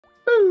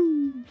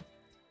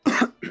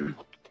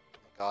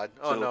God.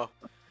 Oh no.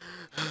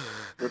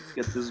 Let's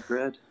get this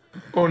bread.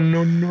 Oh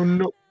no no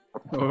no.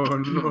 Oh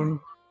no.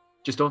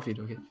 Just don't feed,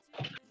 okay?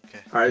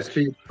 Alright,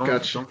 feed.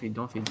 Gotcha.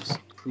 Don't feed. Just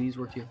please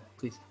work here,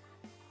 please.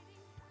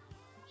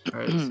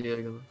 Alright, see ya.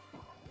 Good luck.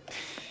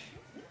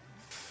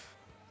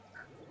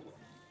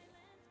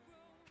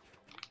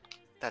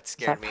 That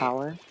scared that me.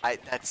 power?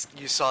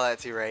 You saw that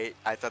too, right?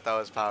 I thought that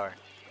was power.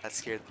 That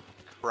scared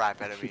the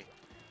crap out of me.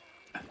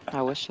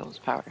 I wish it was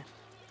power.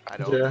 I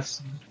don't.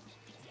 Yes.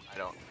 I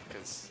don't,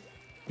 cause.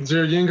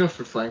 Zero, you can go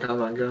for flank. I'm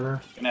not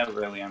gonna. Gonna have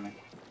early armor.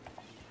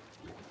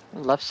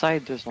 Left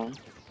side, there's one.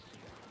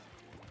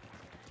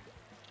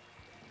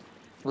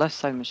 Left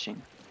side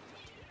machine.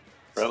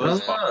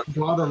 Brothers,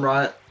 Bottom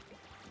right.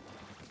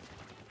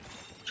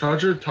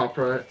 Charger top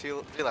right.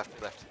 Two left,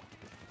 two left.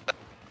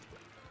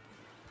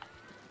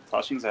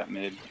 Flashing's at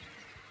mid.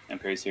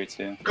 Emperor's here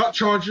too. Got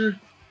charger.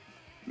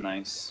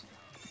 Nice.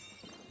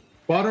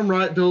 Bottom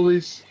right,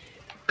 Doolies.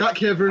 Got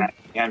Kiver.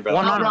 Behind One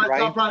brother. on right,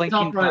 top right, flanking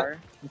top right. power,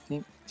 I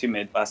think. Two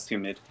mid. Last two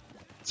mid.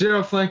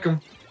 Zero, flank him.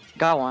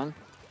 Got one.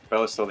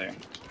 Bella's still there.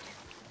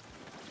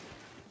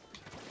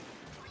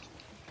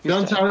 He's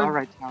Down dead. tower.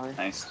 Alright, tower.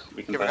 Nice.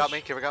 We can Kiver push. got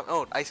me, Kiver got me.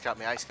 Oh, Ice got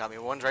me, Ice got me.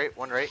 One's right,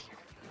 one right.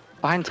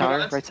 Behind tower,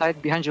 Nice. right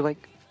side, behind you,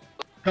 like.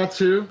 Got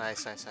two.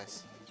 Nice, nice,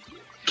 nice.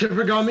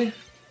 Kiver got me.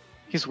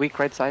 He's weak,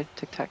 right side,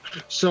 tic tac.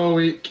 So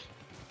weak.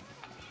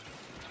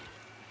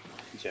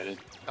 Jetted.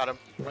 Got him.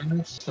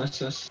 Nice,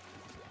 nice, nice.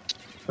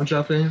 I'm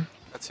jumping.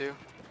 Got two.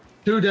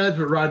 Two dead,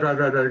 but ride,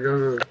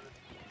 go.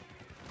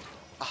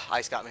 Ah,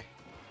 Ice got me.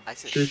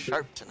 Ice is Shoot.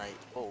 sharp tonight.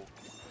 Oh.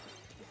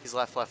 He's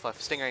left.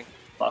 Stingray.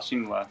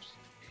 Flashing left.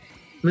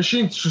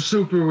 Machine's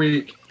super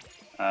weak.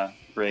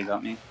 Ray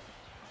got me.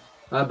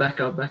 Back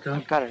up.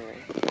 Got it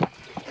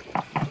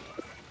right.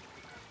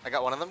 I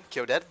got one of them.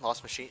 Kyo dead.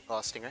 Lost machine.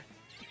 Lost Stingray.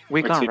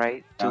 Weak We're on two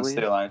right, down, Dooley.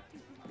 stay alive.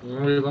 We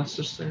lost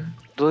this thing.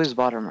 Dooley's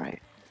bottom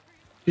right.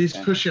 He's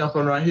Okay. pushing up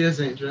on right. He is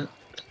ancient.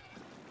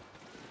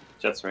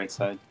 Jet's right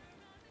side.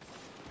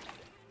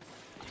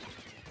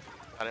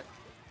 Got it.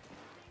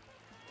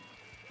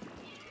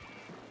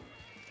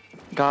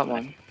 Got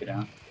one. Get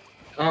down.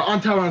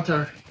 On tower. Got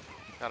him.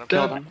 Got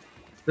Killed him.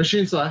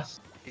 Machine's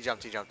last. He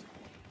jumped.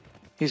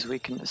 He's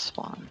weak in his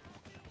spawn.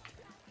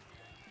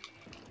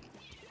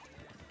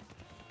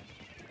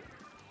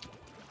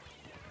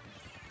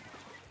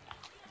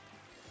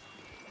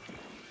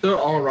 They're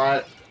all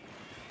right.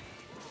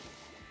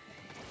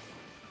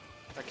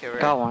 Okay, we're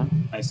Got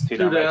one. Nice. Two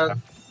Two down. Right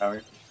down.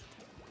 tower.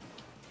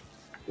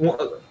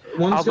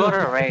 One's I'll go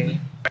gonna- to Ray.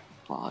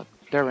 Fuck,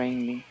 they're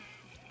raying me.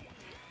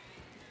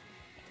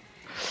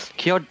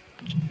 Kyo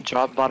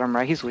drop bottom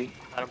right, he's weak.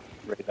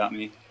 Ray got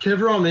me.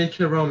 Kiver on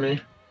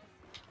me.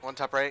 one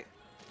top right.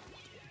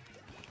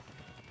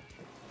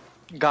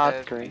 Got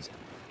Dead. great.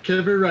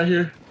 Kiver right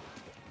here.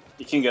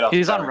 You can get off.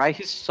 He's the on tower. right,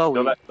 he's so Go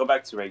weak. back. Go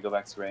back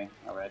to Ray.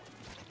 Alright.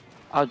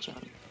 I'll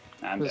jump.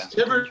 Nah, I'm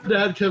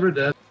down. Kiver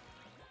dead.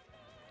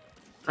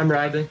 I'm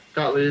riding.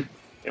 Got lead.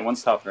 Okay,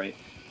 one's top right.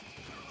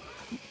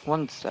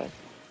 One's dead.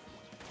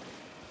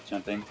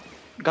 Jumping.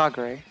 Got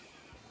gray.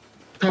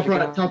 Top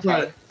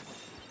right.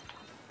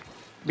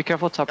 Be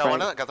careful top Got one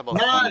right. of them. Got the ball.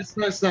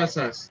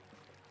 Nice.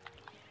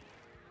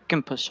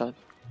 Can push up.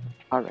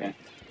 Alright.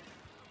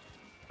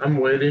 I'm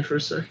waiting for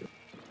a second.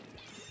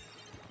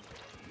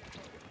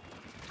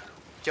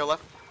 Kill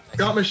left. Nice.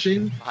 Got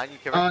machine. Behind you,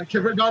 Kiver.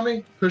 Kiver got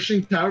me.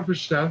 Pushing tower,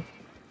 push down.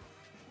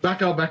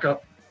 Back up.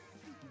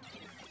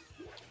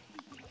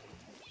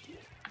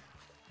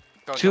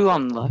 Don't Two jump,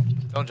 on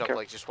left. Don't jump, Careful.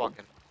 like just walk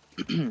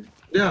in.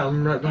 Yeah,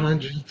 I'm right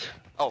behind you.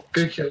 Oh,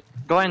 Good kill.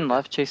 Going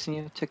left, chasing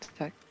you, tic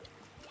tac.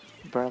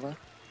 Umbrella.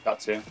 Got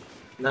two.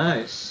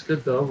 Nice.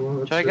 Good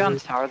double. Should I get on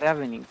tower? They have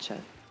an each chat.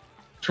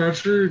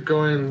 Charger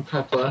going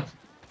top left.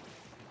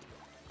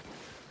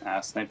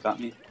 Snipe got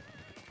me.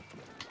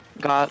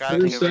 Got Got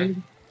Who's Kiver.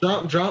 saying?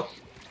 Jump.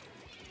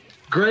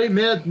 Gray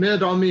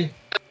mid on me.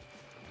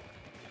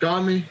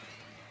 Got me.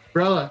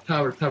 Umbrella,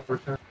 tower.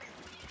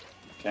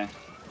 Okay.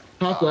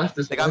 Top left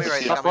is They got me nice.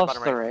 right. They top got me left's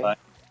bottom the right. right.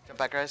 Jump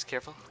back, guys.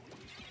 Careful.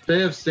 They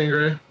have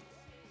Stingray.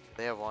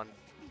 They have one.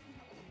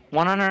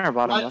 One on our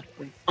bottom What? left.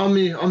 On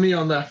me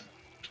on left.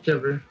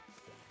 Kiver.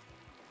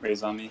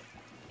 Ray's on me.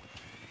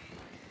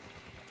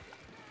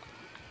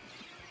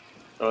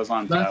 Those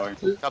on tower.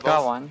 Left. Got Got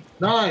both. one.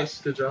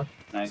 Nice. Good job.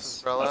 Nice.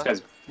 Umbrella. Those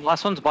guys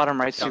Last one's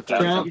bottom right, Jump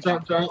super. down.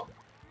 Jump.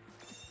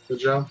 Good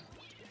job.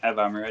 have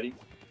armor ready.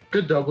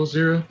 Good double,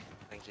 Zero.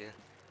 Thank you.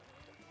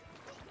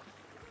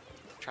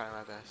 Trying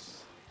my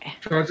best.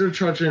 Charger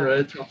charging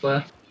right, top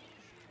left.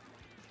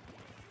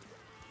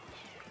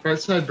 Right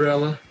side,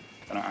 Brella.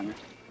 Got our armor.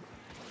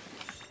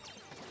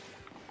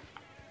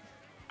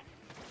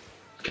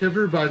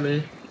 Kiver by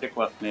me. Pick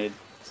left mid.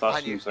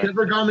 Behind you. Slash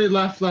Kiver got me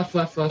left.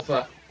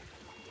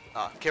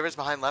 Kiver's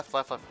behind left.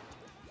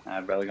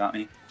 Brella got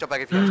me. Jump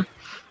back if you want.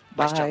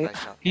 Nice jump, Bye.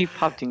 nice jump. He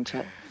popped in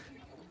chat.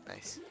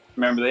 Nice.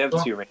 Remember, they have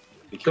two Ray.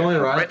 Be Going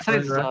careful. right. Right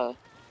side's going right.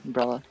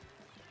 umbrella.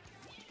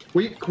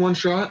 Weak, one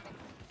shot.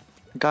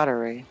 Got a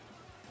ray.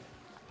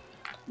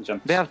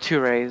 Jump. They have two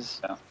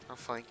rays. I'm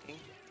flanking.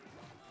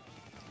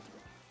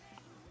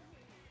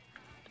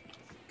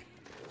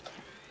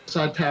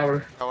 side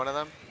tower. Got one of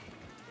them.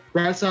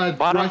 Right side.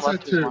 Bottom right side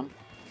left is 2. one.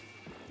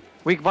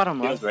 Weak bottom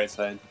He was left. right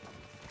side.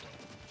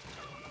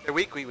 They're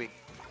weak.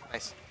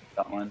 Nice.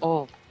 Got one.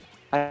 Oh,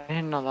 I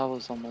didn't know that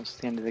was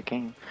almost the end of the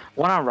game.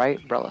 One on right,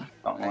 Brella.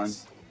 Got one.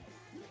 Nice.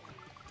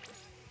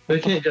 They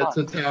What the can't get fuck?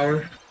 to the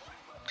tower.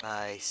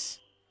 Nice.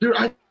 Dude,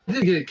 I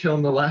did get killed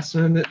in the last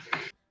minute.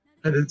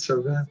 I did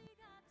so bad.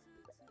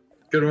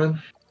 Good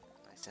one.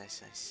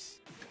 Nice.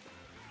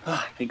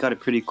 He got a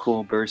pretty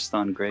cool burst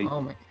on Gray.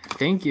 Oh my!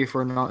 Thank you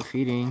for not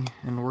feeding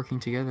and working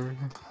together.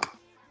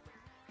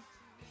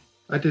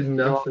 I did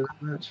nothing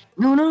much.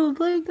 No,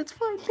 Blake, that's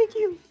fine. Thank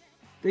you.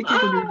 Thank you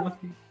for doing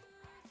nothing.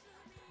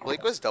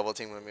 Blake was double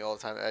teaming with me all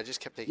the time. I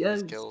just kept taking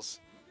his Yes. kills.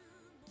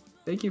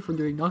 Thank you for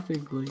doing nothing,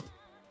 Blake.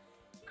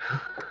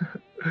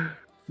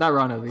 Not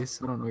Ron, at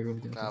least. I don't know what you're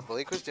gonna do. Nah,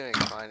 Blake was doing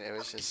fine. It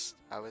was just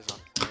I was on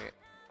point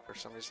for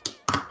some reason.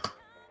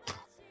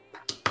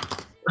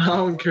 I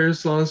don't care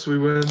as long as we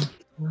win.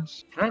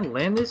 Can I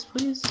land this,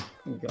 please?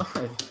 Oh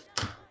God.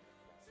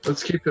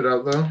 Let's keep it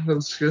up though. That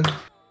was good.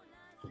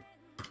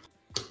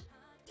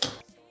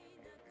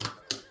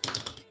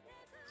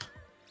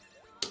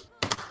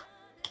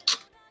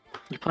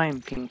 You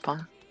playing ping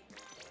pong?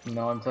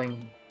 No, I'm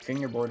playing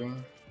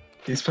fingerboarding.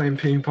 He's playing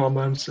ping pong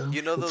by himself.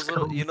 You know Let's those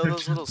little go. you know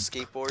those little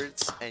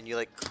skateboards and you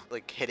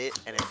like hit it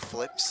and it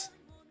flips?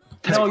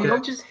 No, you Okay.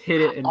 don't just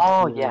hit it and.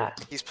 Oh pull yeah.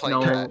 it. He's playing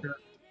No, that.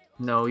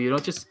 no, you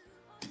don't just.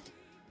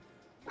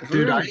 If we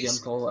Dude, were I in a used-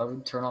 gym call, I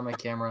would turn on my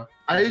camera.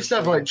 I used to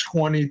have like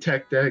 20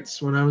 tech decks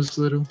when I was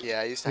little. Yeah,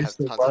 I used to I have used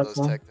to tons of buy those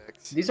them. tech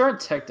decks. These aren't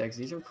tech decks.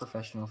 These are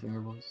professional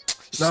fingerboards.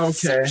 Okay.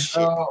 Same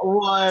shit.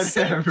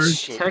 Whatever. Same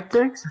shit.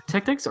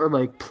 Tech decks are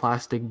like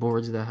plastic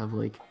boards that have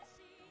like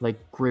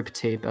grip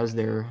tape as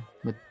their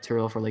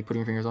material for like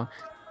putting your fingers on.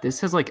 This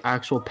has like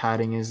actual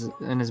padding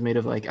and is made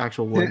of like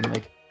actual wood. And,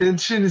 like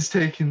Inshin is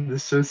taking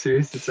this so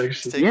serious. It's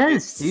actually. Take-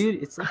 yes,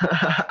 dude. It's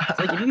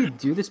like if you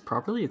do this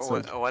properly, it's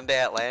like One day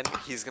at land,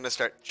 he's gonna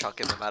start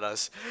chucking them at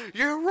us.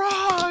 You're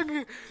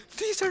wrong!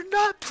 These are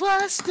not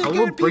plastic! I it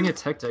will would bring be-" a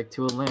tech deck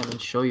to a land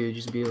and show you.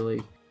 Just be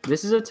like,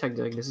 this is a tech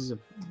deck. This is a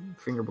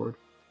fingerboard.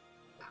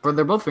 Or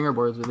they're both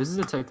fingerboards, but this is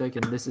a tech deck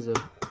and this is a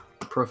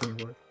pro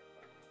fingerboard.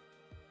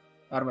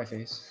 Out of my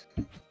face.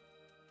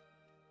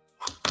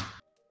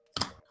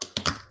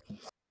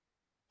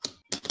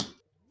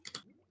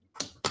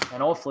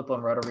 And I'll flip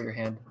one right over your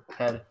head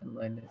and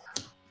land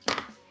it.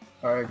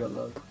 Alright, good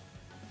luck.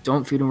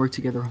 Don't feed and work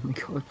together. Oh my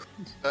god,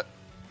 please.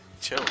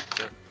 Chill.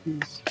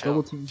 Please. Chill.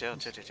 Double team. Chill.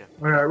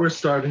 Alright, we're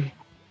starting.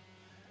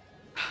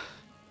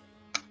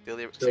 Feel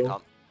the Chill.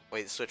 calm.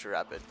 Wait, switch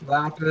rapid.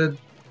 Rapid.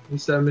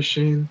 Instead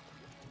machine.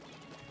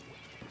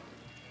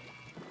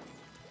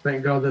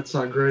 Thank God that's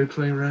not Gray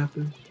playing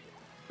rapid.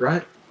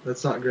 Right?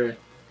 That's not Gray.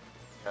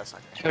 That's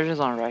not good. Charger's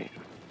on right.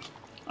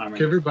 Armor.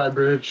 Kiver by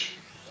bridge.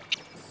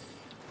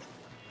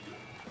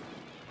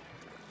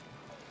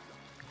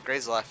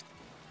 Gray's left.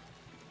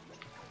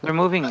 They're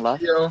moving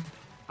left. Yo,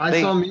 I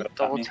They saw me.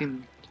 double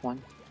team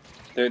one.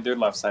 They're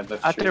left side,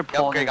 left At street. their Yep,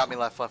 pole. Gray got me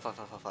left.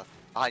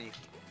 Behind you.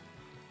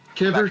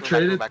 Kiver Move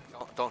traded. back.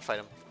 Don't fight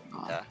him.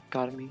 Yeah.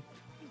 Got me. He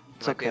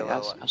It's might be okay. a I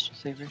have little- special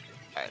saver.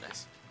 Alright,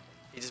 nice.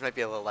 He just might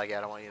be a little laggy.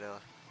 I don't want you to.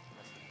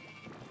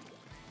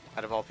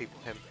 Out of all people,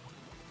 him.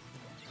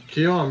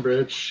 Keo on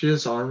bridge. She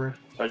has armor.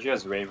 Charger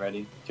has Ray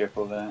ready.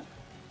 Careful of that.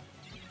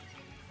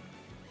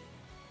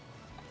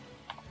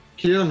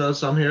 Keo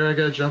knows I'm here. I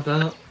gotta jump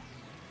out.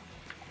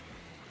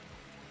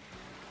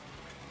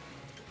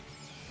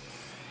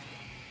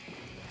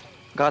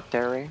 Got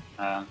there, Ray.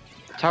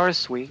 Tower's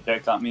sweet.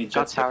 Jack got me. Got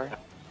Jet's tower.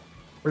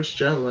 Where's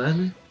Jet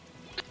landing?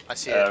 I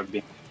see it.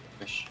 behind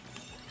push.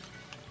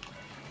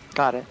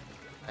 Got it.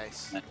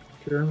 Nice.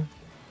 Keo.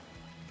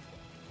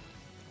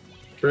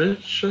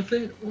 Bridge, I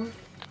think. What?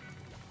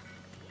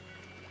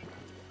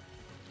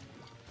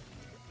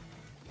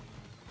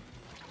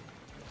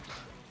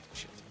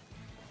 Shit.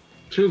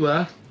 2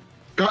 left.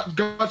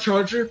 Got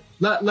Charger.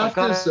 Left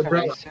Got is it,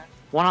 umbrella. Ray soon.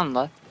 One on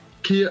left.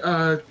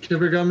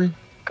 Kiver got me.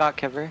 Got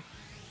Kiver.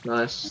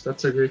 Nice.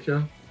 That's a great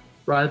kill.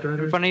 Ride, In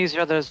rider. front of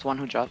you, there's one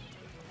who dropped.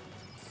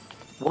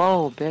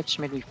 Whoa, bitch,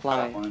 made me Got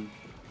fly. one.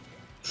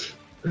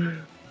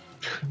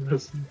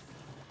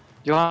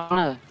 You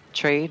wanna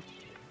trade?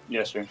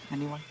 Yeah, sure.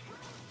 Anyone?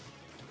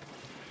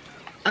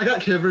 I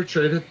got Kiver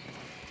traded.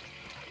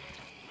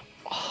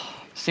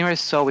 Steamer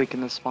is so weak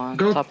in the spawn.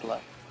 Go. Top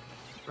left.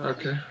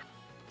 Okay.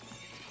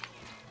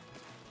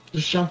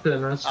 Just jump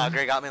in, right?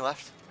 Gray got me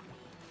left.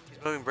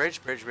 He's moving bridge.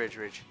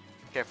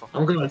 Careful.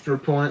 I'm going for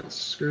points.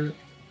 Screw it.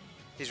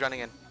 He's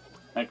running in.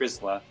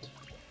 Sniper's left.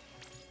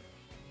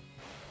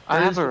 I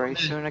have a Raise-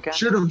 race soon again.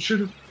 Shoot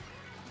him.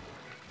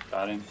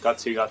 Got him. Got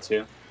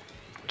two.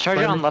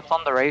 Charger Find on me. left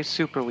on the race,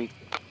 super weak.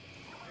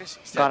 He's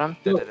dead. Got him.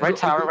 Dead. Right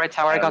tower,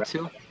 I got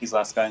two. He's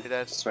last guy. He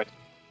dead. Just right.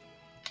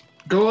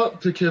 Go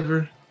up to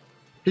Kiver.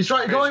 He's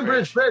right. Bridge, Going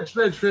bridge.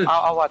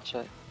 I'll watch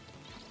it.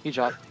 He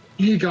dropped.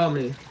 He got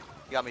me.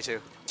 He got me too.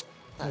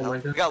 Oh What my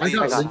the hell? God. We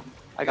got I lead. got I got lead. him.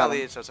 I got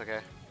lead, so it's okay.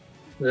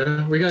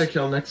 Yeah, we gotta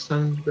kill next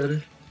time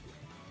better.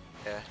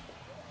 Yeah.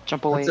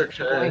 Jump away. That's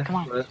Jump away, okay. come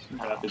on. But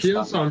Got this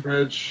Keel's stop. on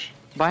bridge.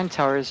 Behind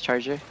tower is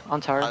charger. On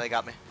tower. Oh, they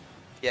got me.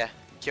 Yeah,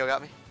 Kyo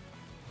got me.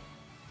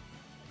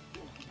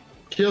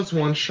 Keel's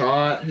one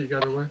shot. He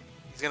got away.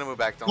 He's gonna move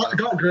back. Don't let him.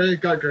 Got Gray.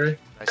 Got Gray.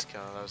 Nice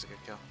kill. That was a good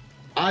kill.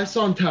 Ice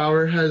on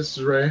tower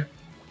has Ray.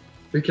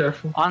 Be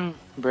careful. On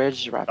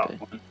bridge Got rapid.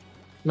 one.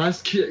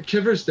 Nice.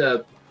 Kiver's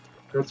dead.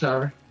 Go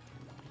tower.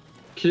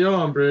 Keo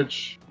on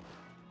bridge.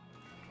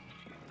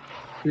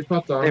 He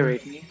popped on. They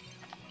raid me.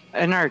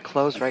 In our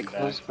close, right Back.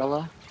 close,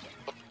 Bella.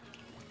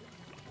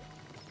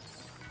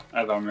 I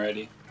have armor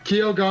ready.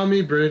 Keo got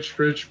me. Bridge.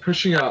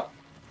 Pushing up.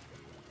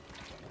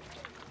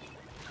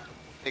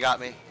 They got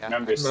me. Yeah.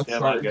 Remember, That's still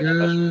not not good.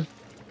 good.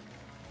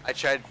 I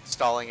tried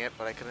stalling it,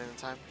 but I couldn't in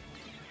time.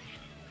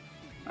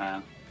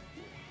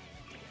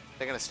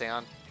 They're gonna stay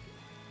on.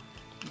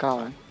 Got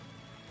one.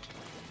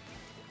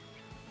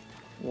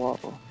 Whoa.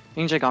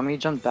 Ninja got me.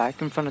 Jumped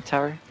back in front of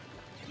tower.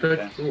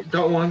 Good.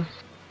 Got one.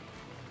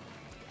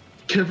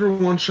 Kiver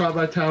one shot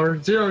by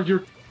tower. Zero.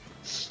 You're.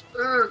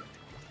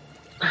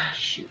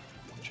 Shoot.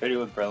 Trade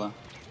with Brella.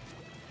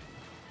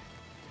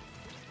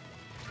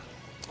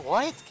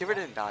 What? Kiver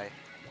didn't die.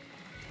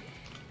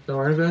 Don't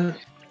worry about it.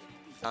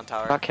 He's on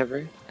tower. Got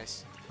Kiver.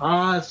 Nice.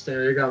 Ah, it's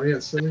there. You got me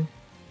instantly.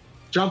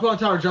 Jump on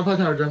tower. Jump on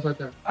tower. Jump on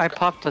tower. I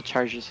popped the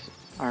charger's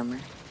armor.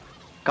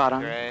 Got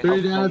him. Great.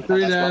 Three down.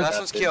 Three That's down. Last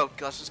one's kill.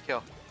 Last one's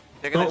kill.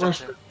 They're gonna Don't jump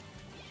rush him. it.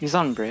 He's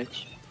on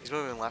bridge. He's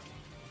moving left.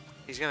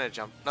 He's gonna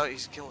jump. No,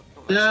 he's killing.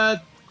 Oh,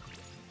 Dead.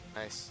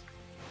 nice.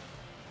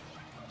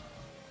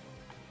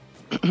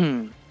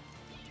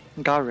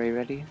 Got Ray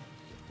ready.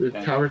 The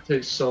Okay. tower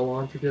takes so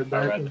long to get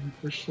back Alright. when you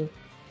push it.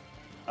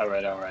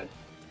 Alright.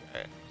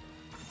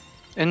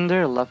 In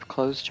their left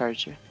close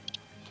charger.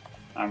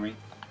 Armory.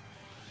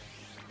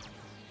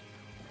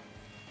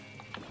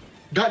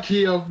 Got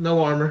Keo.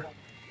 No armor.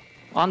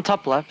 On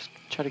top left.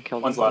 Try to kill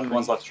them.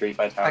 One's left street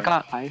by tower. I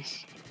got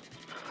ice.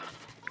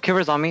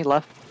 Kiver's on me,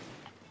 left.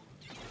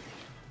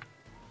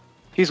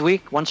 He's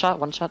weak. One shot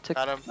tick.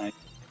 Got him.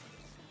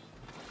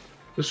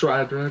 Just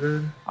ride.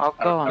 I'll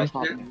go on Nice.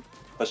 top.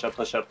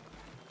 Push up.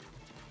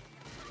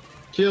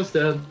 Keel's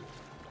dead.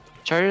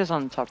 Charger's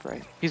on top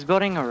right. He's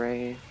building a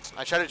Ray.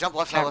 I tried to jump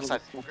left side, left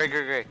side.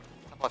 Gray.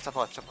 Top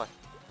left.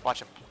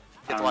 Watch him.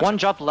 Get the watch One him.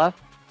 drop left.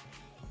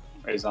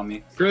 Ray's on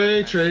me.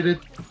 Gray traded.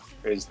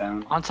 Ray's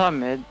down. On top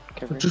mid.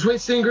 Kiver. Just wait,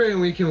 Stingray, and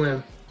we can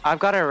win. I've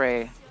got a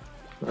Ray.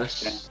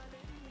 Nice.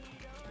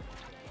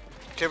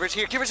 Kiver's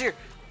here.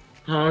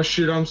 Oh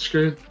shoot, I'm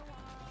screwed.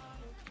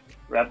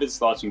 Rapid's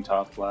launching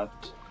top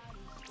left.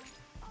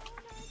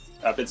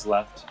 Rapid's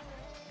left.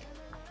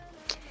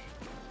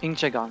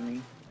 Inkcheck on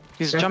me.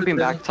 He's Rapid jumping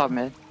down. back top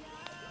mid.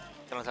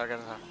 Get on tower.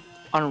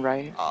 On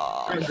right.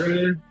 Oh,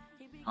 Gray.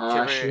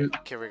 Ah shoot.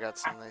 Kiver got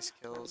some nice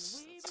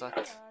kills. That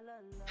sucked.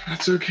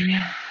 That's okay.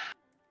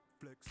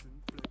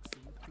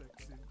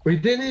 We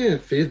didn't even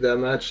feed that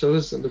match. That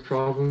wasn't the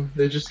problem.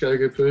 They just got a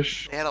good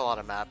push. They had a lot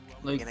of map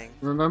Like, beginning.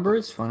 remember,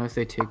 it's fun if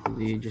they take the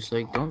lead. Just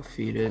like, don't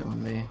feed it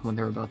when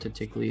they're about to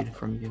take lead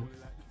from you.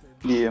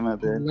 Yeah, my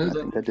bad. I Like,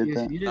 think I did You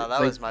that. feed it, No,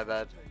 that like, was my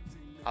bad.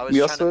 I was We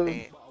trying also- to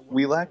paint.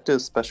 We lacked a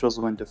specials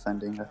when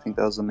defending. I think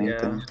that was the main Yeah.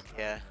 thing.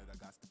 Yeah.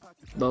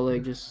 But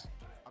like, just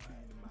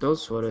don't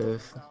sweat it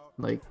if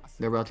like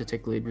they're about to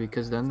take lead,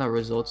 because then that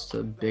results to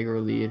a bigger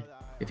lead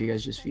if you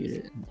guys just feed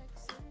it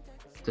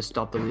to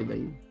stop the lead that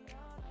you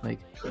like.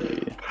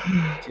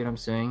 Yeah, See what I'm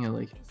saying? And,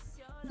 like,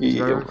 it's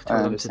yeah, better I for them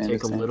to understand.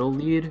 take a what you're little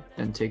lead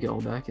and take it all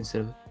back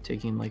instead of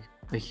taking like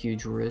a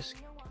huge risk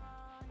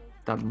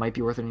that might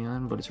be worth it in the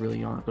end, but it's really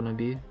not gonna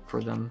be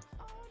for them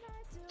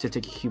to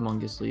take a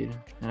humongous lead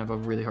and have a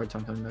really hard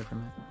time coming back from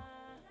it.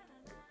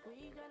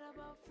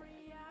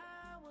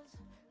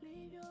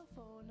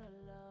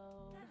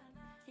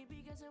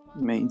 saying.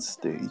 Main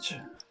stage.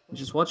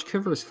 Just watch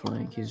Kiver's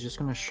flank. He's just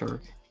gonna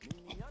shark.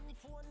 You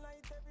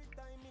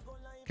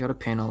gotta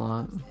paint a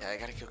lot. Yeah, I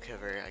gotta kill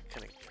Kiver. I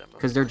couldn't get him.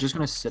 Because they're just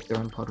gonna sit there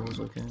in puddles,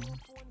 okay?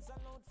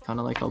 Kind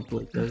of like how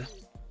Blake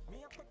does.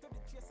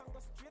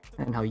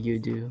 And how you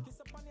do.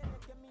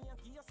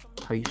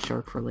 How you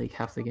shark for like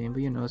half the game,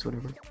 but you know, it's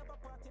whatever.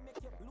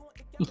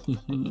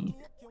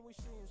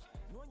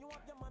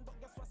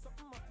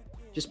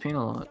 Just paint a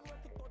lot.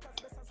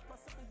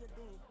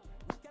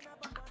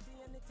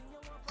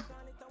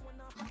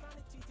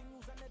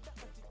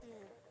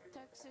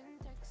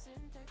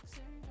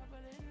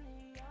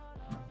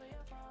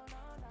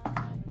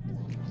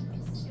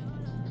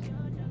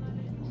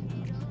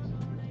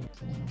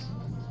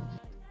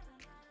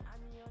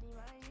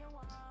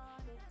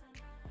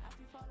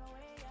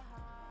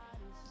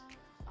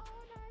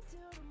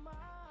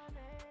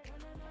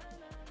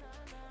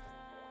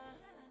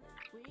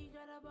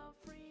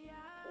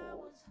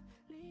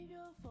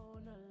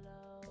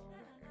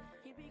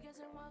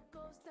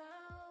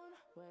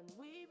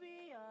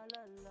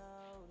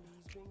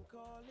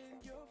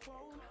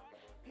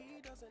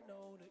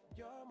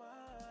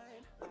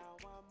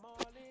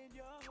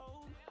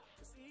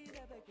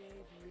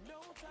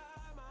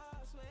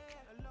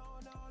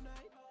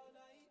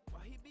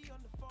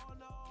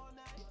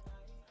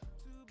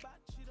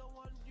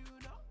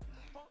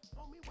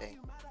 Dang.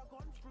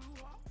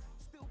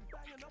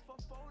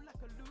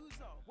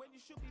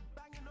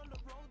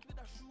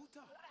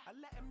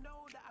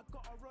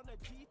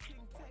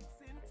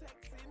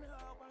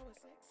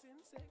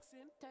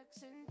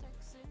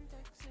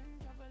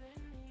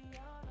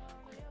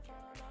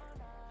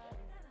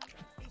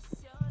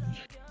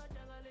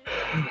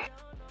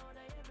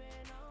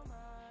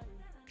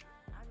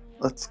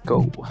 Let's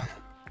go.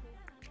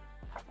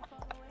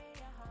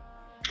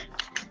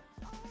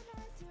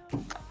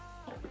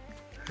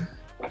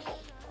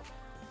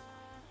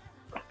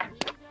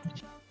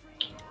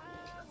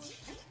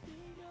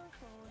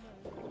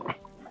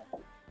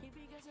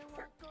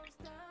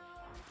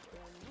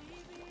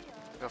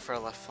 Go for a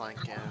left flank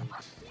and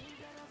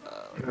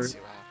let's see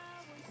what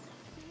happens.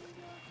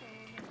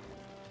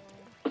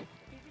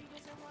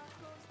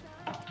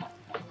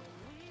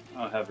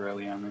 I'll have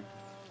early armor.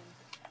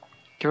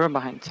 Kiver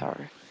behind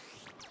tower.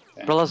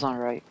 Okay. Brella's on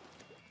right.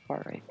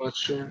 Far right.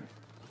 Watch you.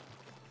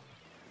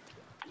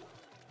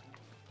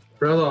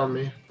 Umbrella on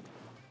me.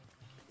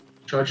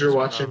 Charger There's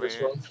one watching over as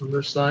here. well from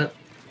their side.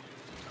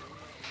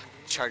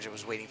 Charger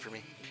was waiting for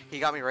me. He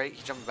got me right.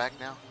 He's jumping back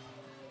now.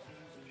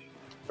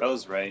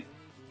 Bro's right.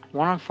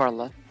 One on far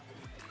left.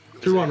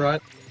 2-1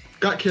 right.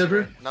 Got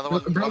Kiver. Another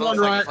one. Umbrella on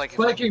Another right.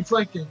 flanking.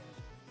 Flanking.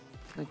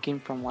 Looking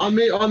from On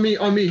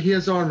one. me. He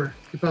has armor.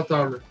 Keep out the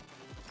armor.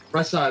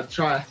 Right side.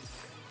 Try.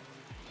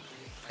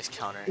 Nice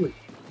counter. Ooh.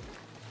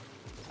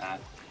 Ah.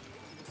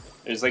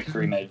 There's like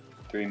 3 mid,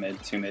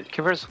 2 mid.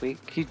 Kiver's weak.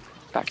 He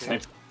backs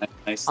up. Snipe,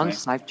 nice, On nice.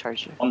 snipe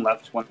charger. One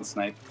left, one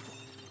snipe.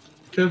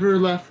 Kiver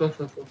left.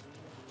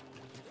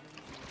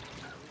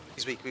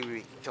 He's weak.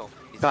 Kill him.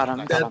 He's Got him.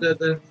 nice. Got him.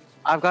 Dead.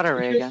 I've got a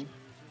ray again.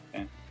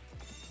 Okay.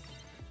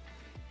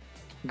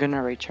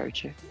 Gonna ray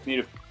charger.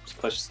 Need to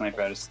push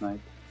sniper out of snipe.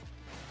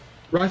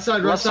 Right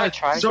side. Left side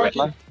try. Sorry.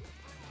 Left.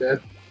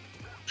 Dead.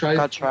 Try.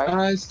 Got try.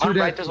 Nice. On Two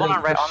right. dead. There's one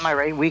on right. On my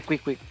right.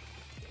 Weak.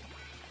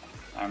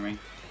 Armory.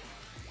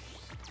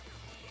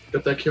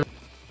 Get that kill.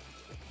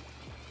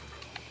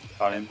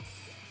 Caught him.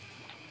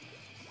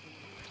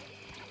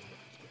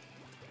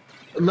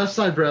 Left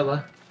side,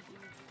 Brella.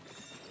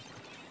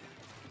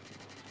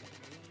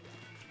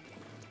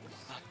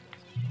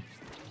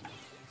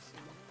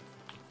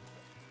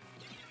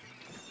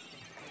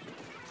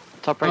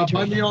 Top right By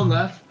charger. me on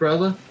left,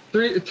 Brella.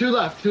 Two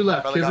left.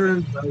 Brella got Kiver me.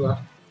 and Brella.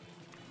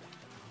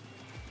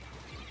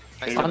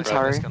 Nice On gun, I'm bro.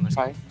 sorry. Nice gun, nice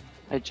gun. Try.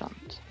 I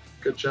jumped.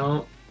 Good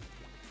jump.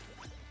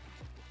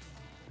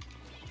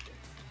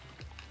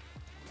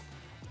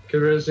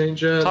 Kiver is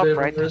ninja. Top they have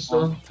right, a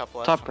pistol. Top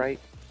left. Top right.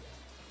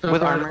 Top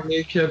With right armor. on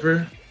me,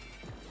 Kiver.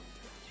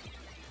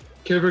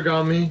 Kiver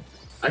got me.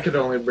 I could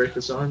only break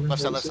his armor.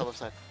 Left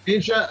side.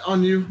 Ninja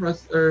on you,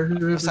 or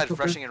whoever. Left side. top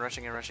right.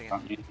 Rushing in.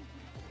 Got me.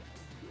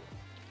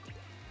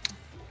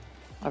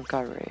 I've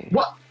got ray.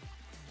 What?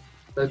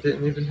 That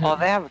didn't even hit. Oh,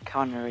 they have a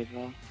counter ray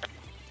though.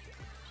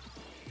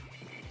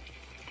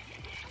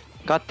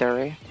 Got their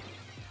ray.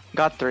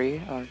 Got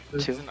 3 or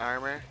He's 2. in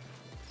armor.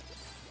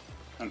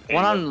 I'm One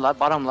paying on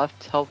bottom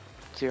left. Health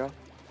 0.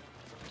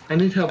 I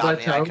need help by Got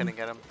me. I tower. couldn't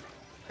get him.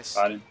 Nice.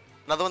 Got him.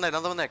 Another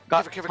one there.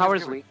 Got Kiver.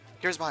 tower's weak.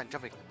 Kiver's behind.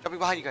 Jumping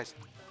behind you guys.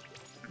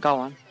 Got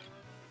one.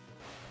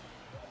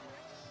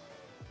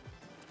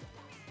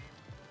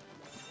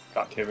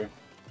 Got Kiver.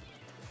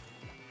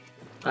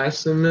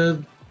 Ice in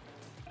mid.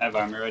 I have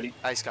armor ready.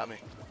 Ice got me.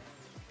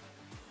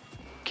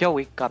 Kill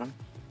weak. Got him.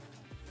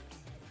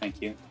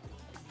 Thank you.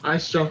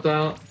 Ice jumped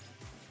out.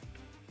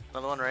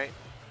 Another one right.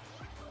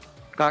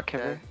 Got Okay.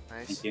 Kiver.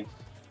 Nice. Thank you.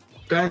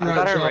 Down I right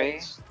got a jump.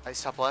 ray.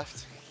 Ice top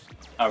left.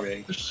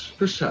 Alright.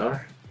 Push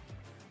tower.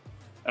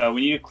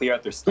 We need to clear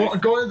out their snipe.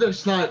 Go into their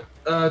snipe.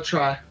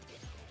 Try.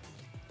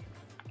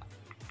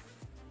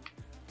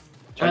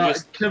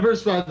 Chargers.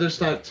 Kiver's by their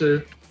snipe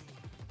too.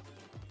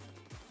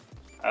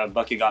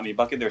 Bucket got me.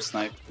 Bucket their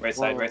snipe. Right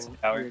side Whoa,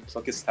 tower. weird.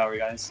 Bucket's tower,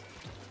 guys.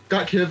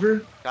 Got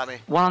Kiver. Got me.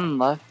 One on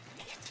left.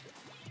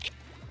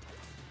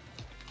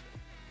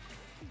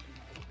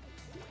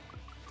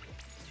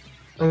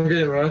 I'm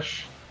getting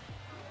rush.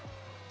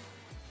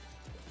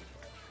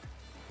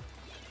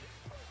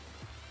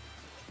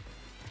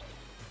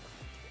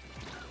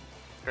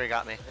 Gray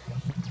got me.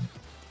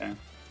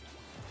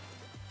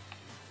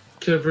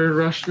 Kiver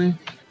rushed me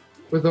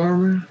with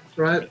armor.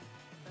 Right.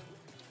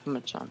 I'm a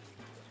jump.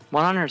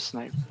 One on her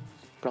snipe.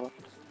 Bro.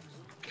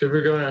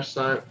 Kiver going our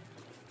snipe.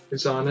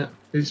 He's on it.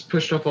 He's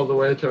pushed up all the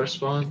way to our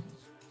spawn.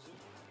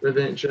 Where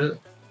they ain't shit.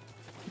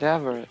 They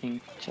have a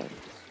ink check.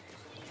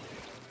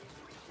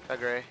 Got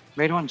Gray.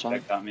 Made one jump.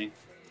 That got me.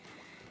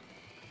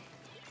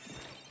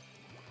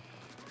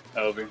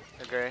 Over.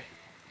 Got Gray.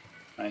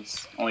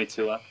 Nice. Only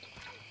 2 left.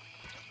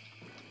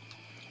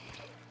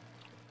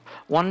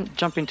 One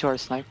jumping to our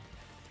snipe.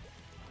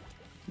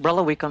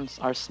 Brella weak on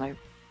our snipe.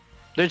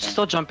 They're Okay.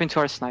 still jumping to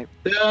our snipe.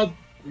 Yeah.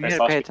 We Nice need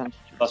to pay loss. attention.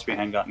 Plus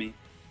behind got me.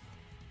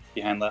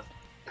 Behind left.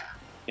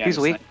 Behind He's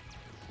the weak. snipe.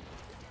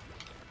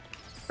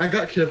 I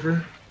got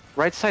Kiver.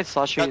 Right side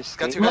slasher Got is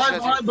two escape.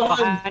 guys.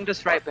 Behind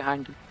us, right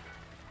behind you.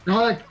 No,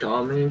 that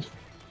got me.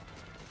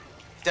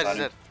 Dead. Got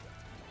He's him.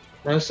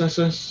 dead.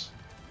 Nice.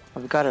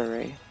 I've got a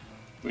ray.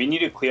 We need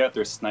to clear out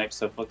their snipe,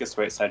 so focus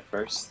right side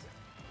first.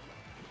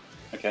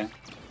 Okay.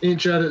 Each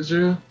jet at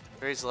 0.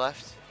 Where's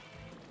left?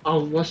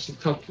 I'll watch the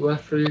top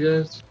left for you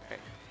guys.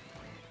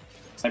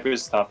 Sniper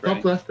is top right.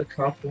 Top left, a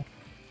couple.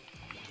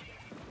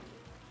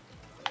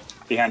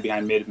 Behind,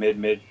 mid,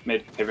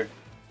 Kiver.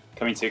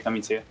 Coming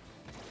to you.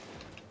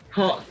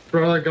 Hot,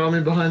 bro, that got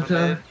me behind Okay.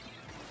 tower.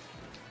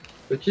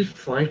 They keep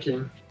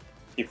flanking.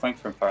 He flanked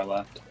from far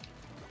left.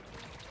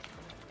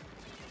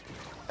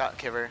 Got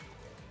Kiver.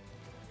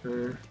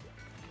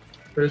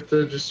 Right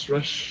there, just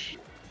rush.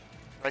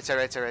 Right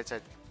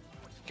side.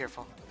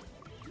 Careful.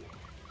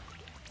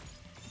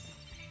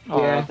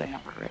 Oh, Yeah. they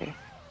have a Ray.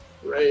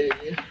 Ray.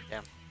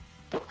 Damn.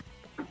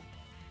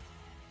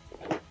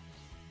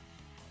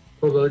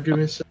 Hold on, give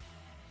me a sec.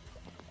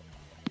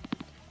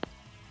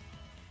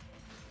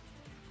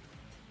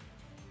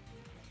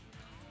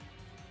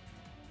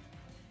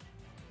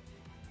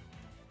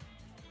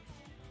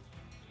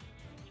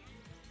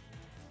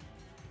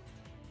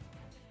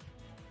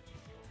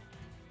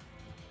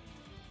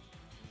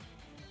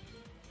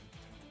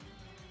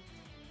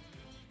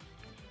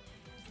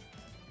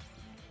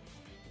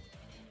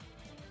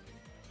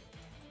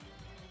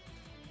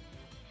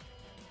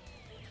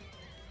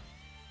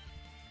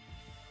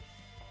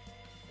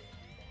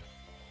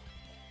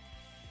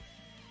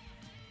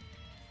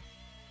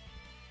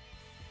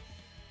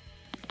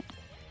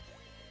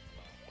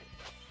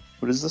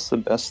 What is this the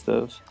best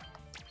of?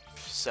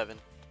 7.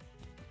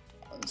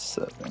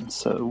 7.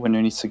 So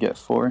winner needs to get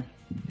 4.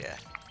 Yeah.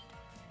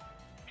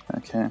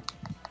 Okay.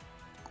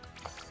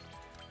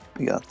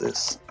 We got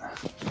this.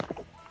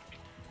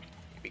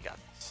 We got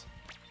this.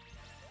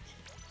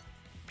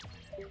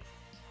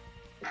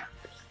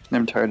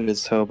 I'm tired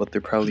as hell, but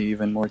they're probably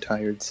even more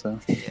tired, so.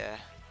 Yeah.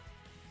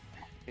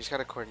 We just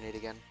gotta coordinate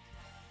again.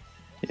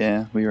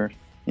 Yeah, we were.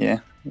 Yeah.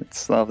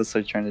 It's all of us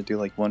are trying to do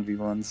like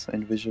 1v1s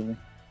individually.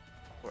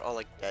 We're all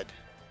like dead.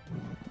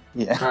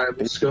 Yeah. Alright,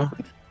 let's go.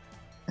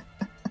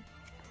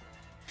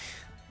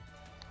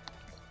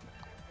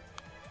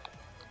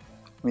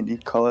 We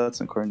need callouts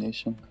and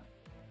coordination.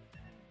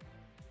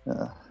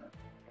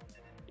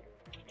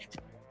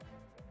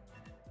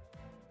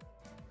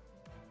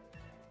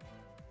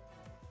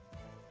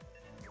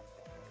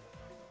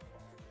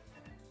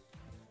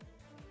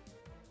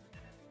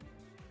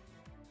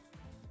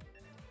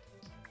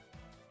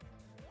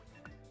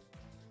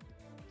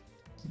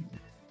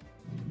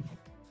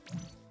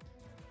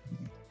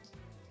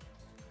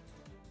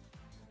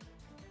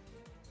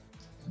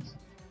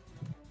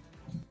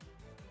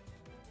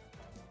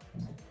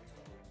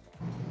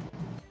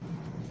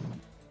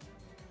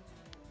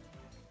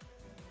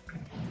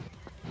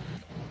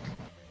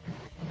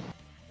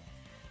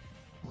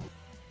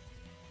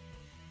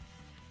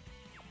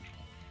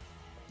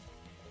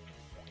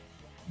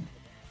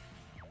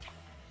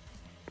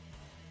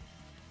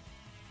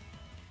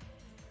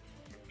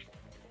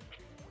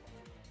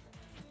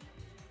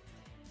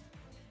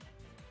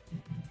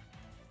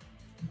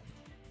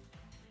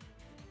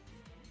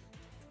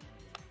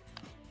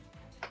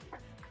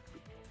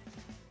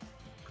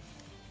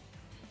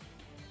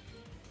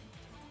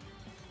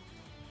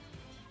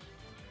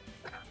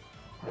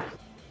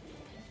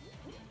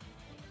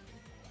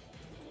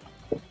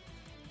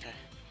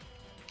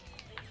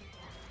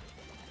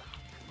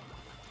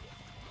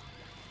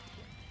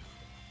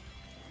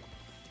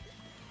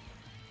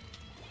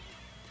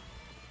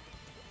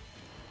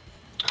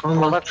 On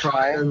Well, the let's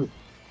try try.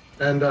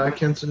 and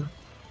Kenton.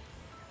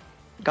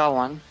 Got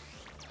one.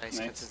 Nice, Nice.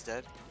 Kent's is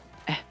dead.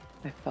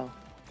 I fell.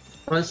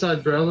 Right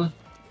side, Brella.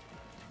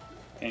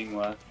 Hang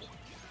left.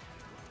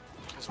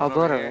 There's I'll one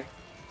go over to here. Ray.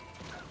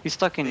 He's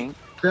stuck in ink.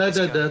 Dead,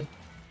 dead, go. dead.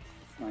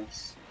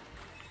 Nice.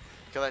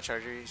 Kill that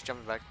charger, he's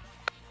jumping back.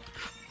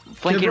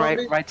 Flanking Kiver,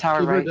 right, right tower,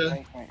 Kiver right,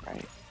 dead.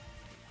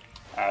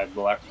 right.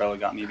 Black Bella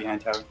got me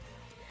behind tower.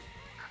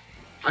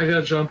 I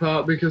gotta jump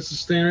out because the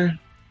stinger.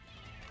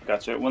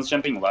 Gotcha. One's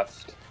jumping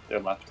left. They're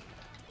left.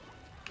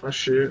 Oh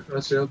shoot,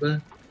 that's the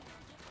other.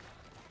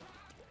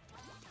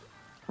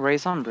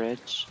 Ray's on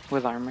bridge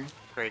with armor.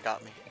 Great,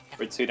 got me.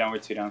 We're two down.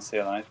 Stay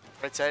alive.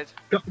 Right side.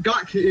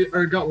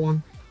 Got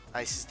one.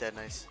 Nice, is dead,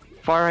 nice.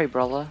 Far right,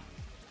 Brella.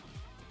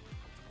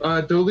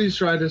 Dooley's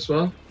right as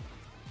well.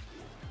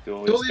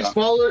 Dooley's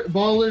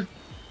baller.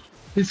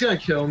 He's gonna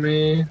kill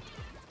me.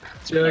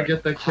 He's gonna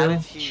get the How kill.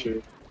 did he-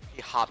 Shoot.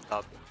 He hopped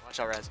up. Watch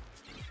out, Raz.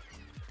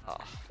 Oh,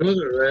 It was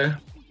a Ray.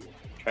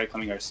 Try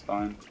coming our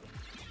spawn.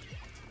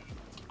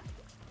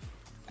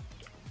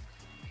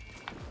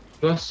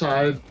 Left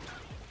side.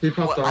 He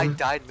popped what? I on.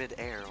 died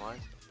mid-air, what?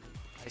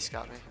 Nice,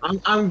 got me.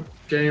 I'm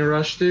getting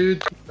rushed,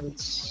 dude.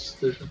 That's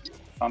stupid.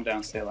 Calm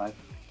down. Stay alive.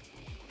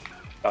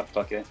 Got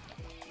bucket.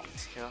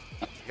 Nice kill.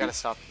 You gotta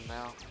stop him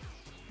now.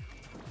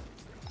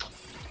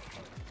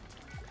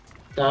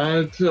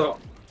 Died to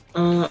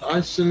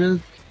ice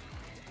in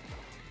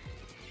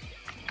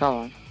Got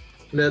one.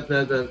 mid.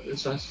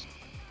 It's us.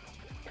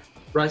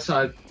 Right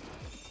side.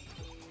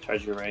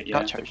 Charge your right. Yeah.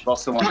 Got charge.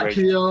 Also one Got right.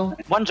 Keo.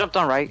 One jumped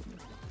on right.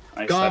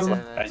 Nice. Got That's him.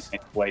 left. Nice.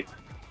 Wipe.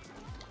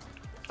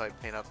 Like,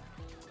 paint up.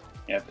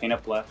 Yeah. Paint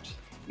up left.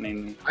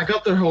 Mainly. I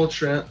got their whole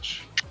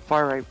trench.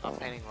 Far right, I'm Brella.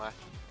 painting left.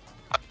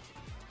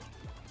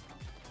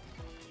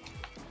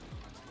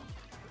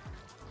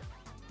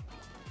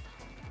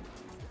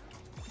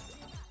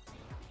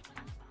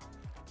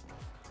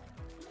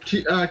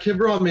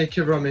 Kiver on me,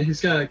 Kiver on me.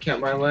 He's gonna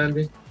camp my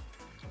landing.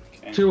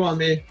 Okay. 2 on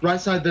me. Right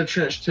side the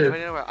trench, 2.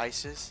 Anybody know where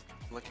ice is?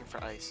 I'm looking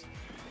for ice.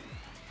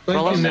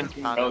 Rella's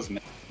Flanking. That was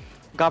mid.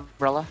 Got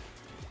Rella.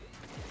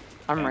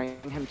 I'm Okay.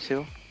 raiding him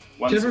too.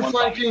 Kiver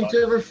flanking,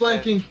 Kiver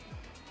flanking.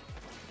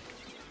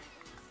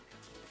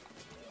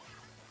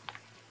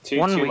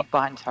 One Two weak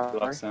behind tower.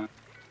 left zone.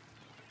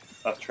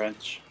 Left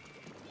trench.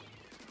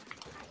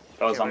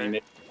 That was on me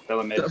mid.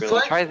 Rella mid. The Rella.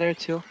 flank- Try there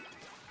too.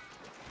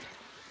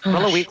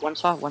 Rella weak. One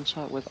shot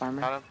with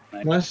armor. Got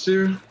him. Nice,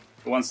 dude.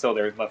 One's still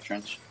there. Left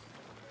trench.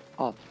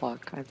 Oh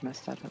fuck, I've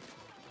messed that up.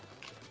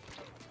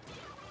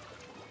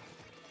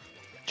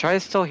 Try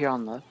is still here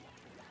on left.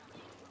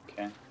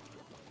 Okay.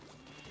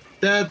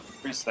 Dead.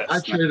 Where's that I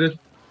sniper? traded.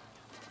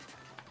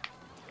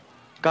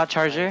 Got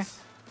charger.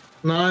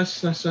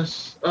 Nice, nice,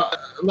 nice.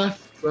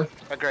 Left.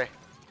 Agree.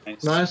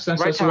 Nice. Nice, nice,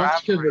 Right nice. tower.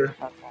 Watch Kiver.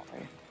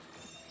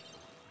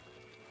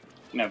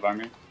 You have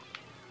armor.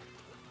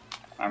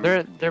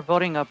 Armor. They're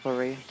building up a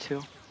raid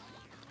too.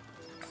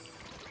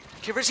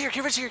 Kiver's here,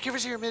 Kiver's here,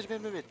 Kiver's here.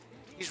 Mid.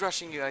 He's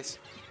rushing you guys.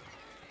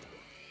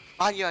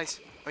 Behind you guys.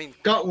 I mean,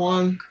 Got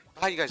one.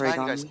 behind you guys, Raid behind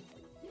you on guys. me.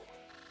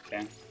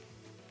 Okay.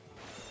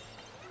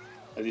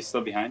 Is he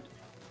still behind?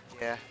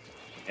 Yeah.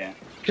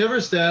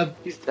 Kiver's dead.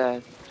 He's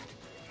dead.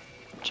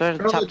 Try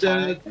to Rella tap tower.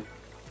 dead.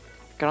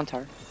 Get on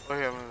tower. Over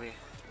here, over here.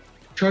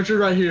 Charger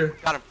right here.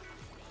 Got him.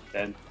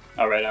 Dead.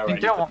 Alright, I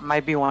think alright. there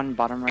might be one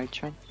bottom right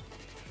train.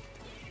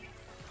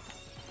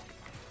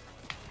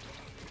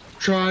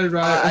 Try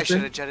right. I should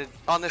have think. jetted.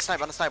 On the snipe.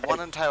 One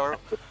on tower.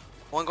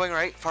 One going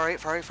right. Far right.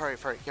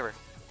 Kiver.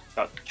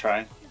 Got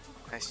try.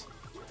 Nice.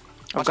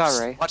 Oh, got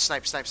Ray. Watch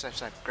snipe.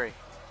 Great.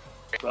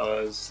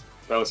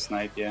 That was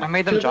snipe, I yeah.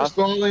 made them Kiver's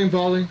drop. volleying.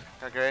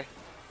 Got gray.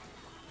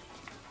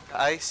 Got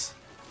ice.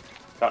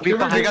 Got We Kiver,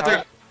 behind take got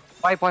out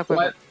tower. Wipe.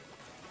 What?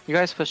 You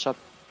guys push up.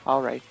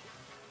 All right.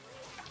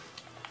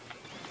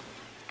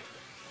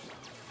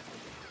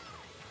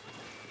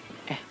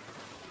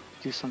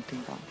 Do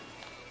something wrong.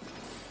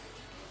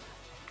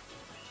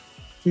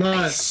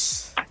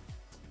 Nice.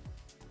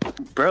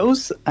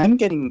 Bros, I'm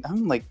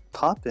like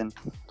popping.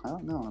 I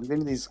don't know. I'm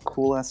getting these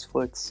cool ass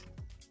flicks.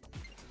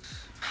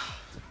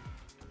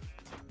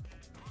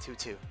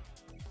 2-2.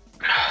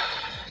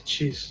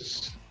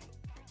 Jesus.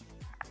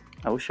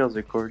 I wish I was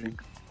recording.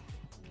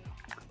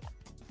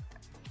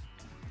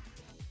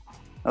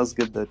 That was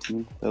good though,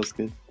 team. That was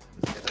good.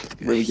 Yeah, that was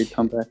good. Really good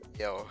comeback.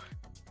 Yo.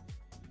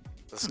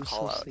 Let's I'm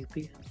call so out.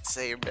 sleepy.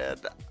 Same man.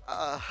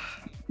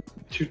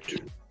 2-2.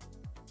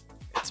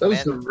 It's That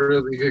was a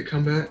really good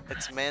comeback.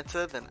 It's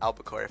Manta, then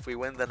Albacore. If we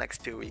win the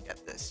next 2, we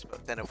get this.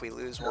 But then if we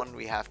lose one,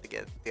 we have to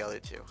get the other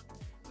 2.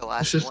 The Let's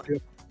last just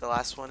the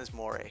last one is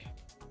Moray.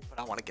 But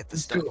I want to get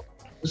this let's done. go.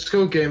 Let's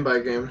go game by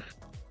game.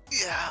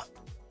 Yeah.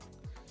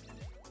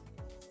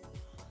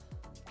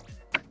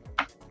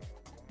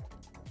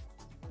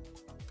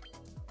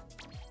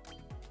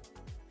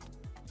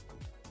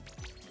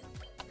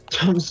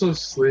 I'm so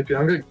sleepy.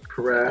 I'm gonna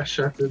crash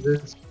after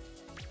this.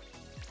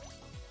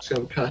 Just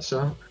gonna pass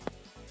out.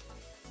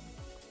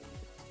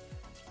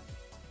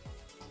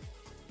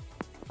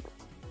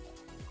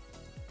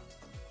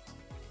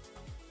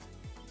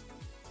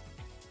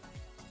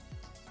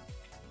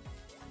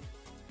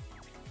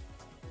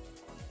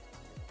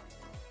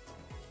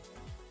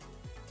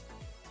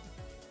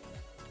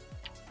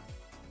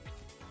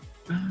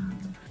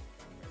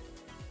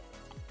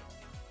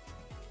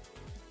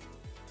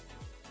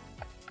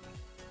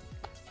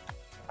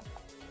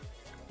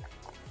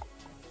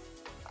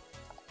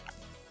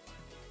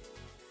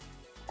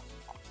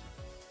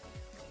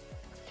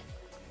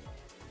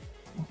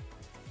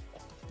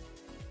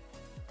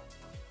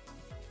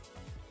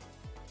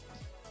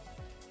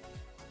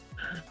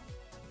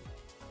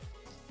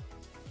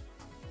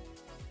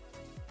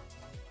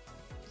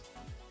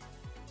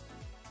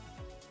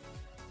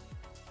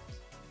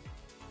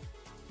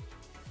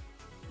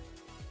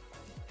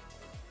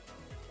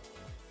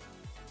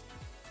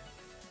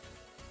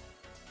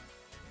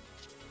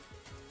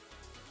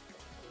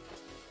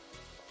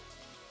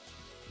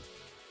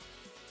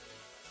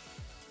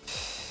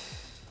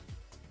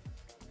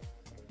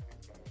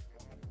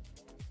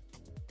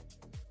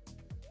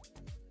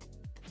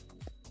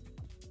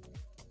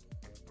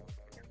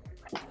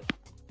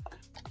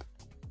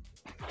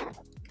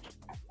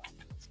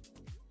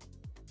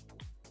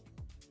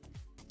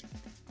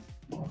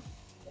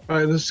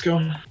 Alright, let's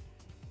go.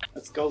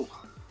 Let's go.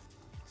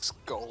 Let's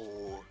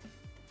go.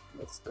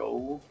 Let's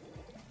go.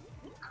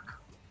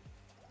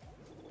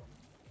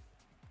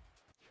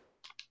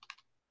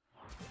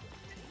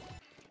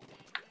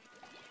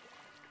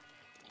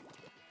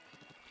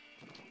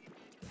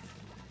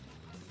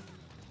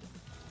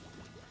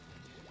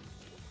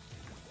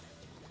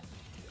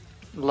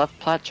 Left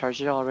plat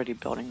charger already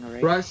building a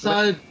raid. Right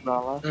side,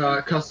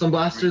 Rella. custom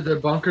blaster. The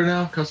bunker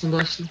now. Custom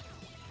blaster.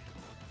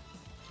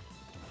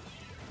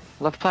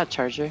 Left plat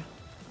charger.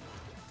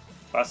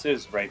 Blaster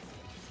is right.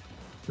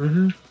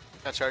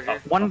 Got charger.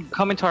 One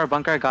coming to our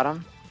bunker. I got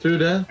him. 2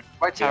 dead.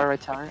 Right tower.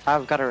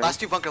 I've got a raid. Last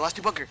two bunker. Last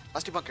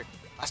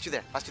two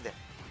there.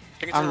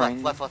 Take it to I'm the left,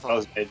 right. left, left, That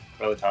was left. mid.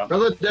 Brother top.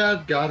 Brother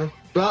dead, got him.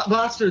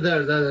 Blaster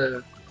there.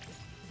 He's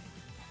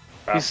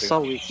Bastard. so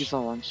weak. He's a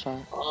one shot.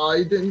 Oh,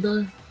 he didn't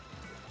die.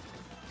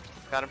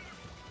 Got him.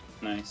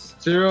 Nice.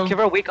 0.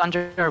 Kiver weak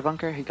under our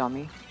bunker. He got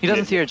me. He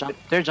doesn't Mid. see your jump.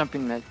 They're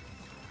jumping mid.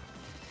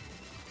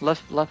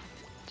 Left. They're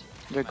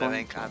I going.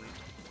 think I'm.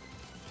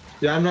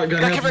 Yeah, I'm not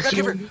gonna Got have Kiver, got to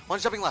Kiver! shoot.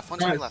 One's jumping left,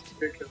 one's jumping Nice. left.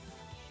 Good kill.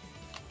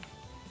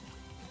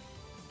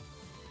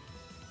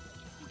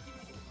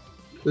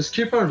 Let's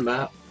keep our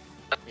map.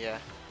 Yeah.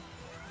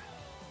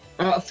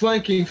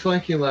 Flanking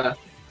left.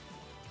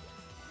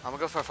 I'm gonna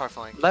go for a far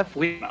flank. Left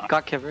weak. Nah.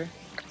 Got Kiver.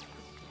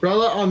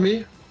 Brella on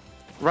me.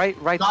 Right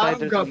Got side. him,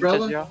 There's got a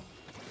Brella. zero.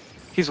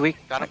 He's weak.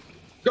 Got him.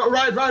 Go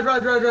right.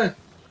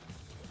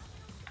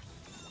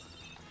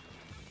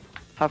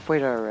 Halfway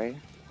to array.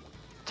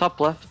 Top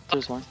left.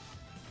 There's one.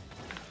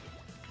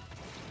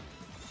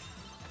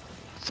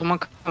 Someone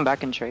come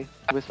back and trade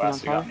with me on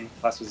Blaster got top. me.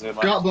 Blaster's there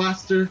left. Got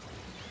blaster.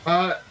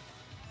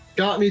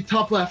 Got me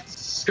top left.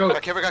 Scope.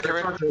 Got Kiver, got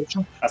Kiver.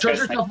 That's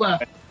Charger guy's top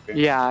left.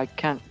 Yeah, I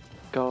can't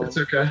go. It's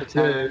okay. It's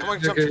Yeah, alright. yeah, Come on,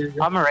 yeah, jump. okay,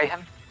 yeah. I'm array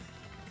him.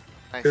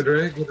 Nice. Good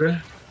ray.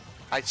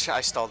 I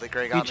stalled it.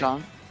 Gray He got me.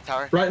 John.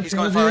 Tower. Right in He's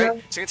front going of far you,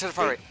 right. He's going to the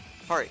far right.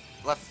 Far right.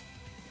 Left.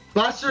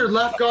 Blaster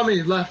left got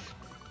me, left.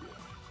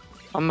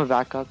 I'm a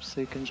backup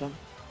so you can jump.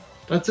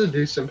 That's a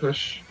decent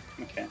push.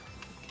 Okay.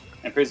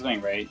 Emperor's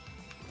going right.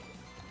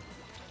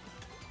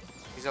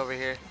 He's over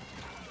here.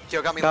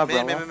 Kyo got me. Got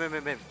Mid.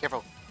 Brella.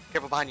 Careful.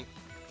 Careful behind you.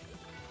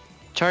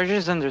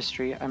 Chargers in the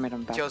street. I made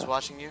him back Kyo's up.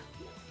 watching you.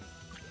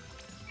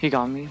 He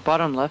got me.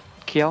 Bottom left.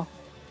 Kyo.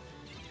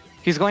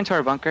 He's going to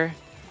our bunker.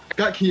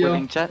 Got With Keo.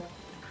 Inkjet.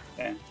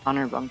 Okay. On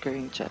our bunker,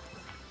 Inkjet.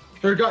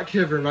 Or got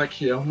Kiver, not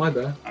Keo. My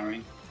bad.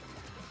 Army.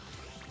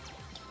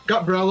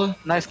 Got Brella.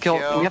 Nice kill.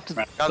 Kyo. We have to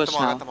Got push them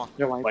all, now. got them all.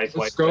 They're white. White.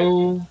 Let's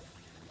go. You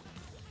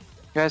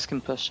guys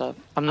can push up.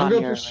 I'm I'm not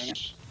gonna near push.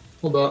 right.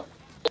 Hold up.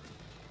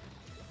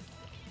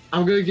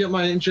 I'm gonna get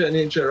my Inkjet and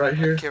Inkjet right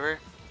here. Kiver.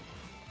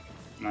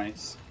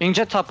 Nice.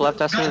 Inkjet top left.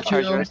 That's where the Got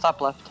charger Kyo. is.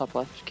 Top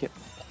left. Keep.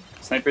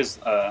 Sniper's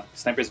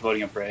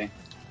voting up Ray.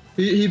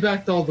 He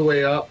backed all the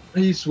way up.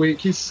 He's weak.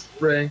 He's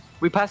Ray.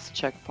 We passed the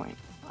checkpoint.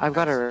 I've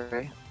got a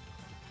array.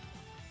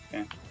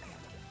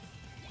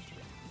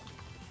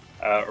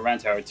 Around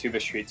tower, 2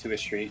 street, 2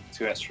 street.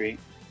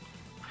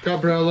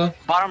 Got Brella.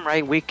 Bottom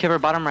right. Weak Kiver.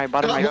 Bottom right.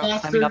 Got Climbing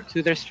Blaster. up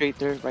to their street.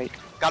 They're right.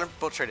 Got him.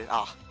 Both traded.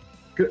 Ah.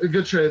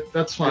 Good trade.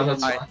 That's fine.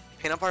 That's Alright. fine.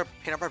 Paint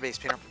up our base.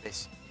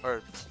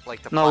 Or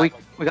like the No, plat.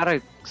 we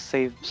gotta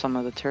save some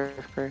of the turf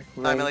for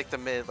No, I mean right. like the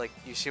mid. Like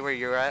you see where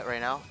you're at right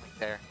now. Like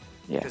there.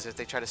 Yeah. Because if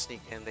they try to sneak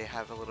in, they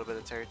have a little bit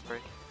of territory.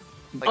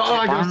 Like Oh,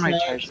 I got Bottom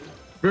right sniped. charger.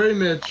 Very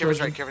mid. Kiver's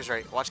Charger. right. Kiver's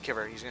right. Watch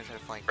Kiver. He's gonna try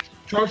to flank.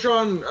 Charger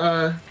on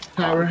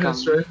tower. I'm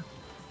Has coming. Ray.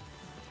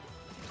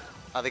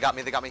 They got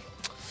me.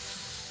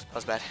 That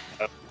was bad.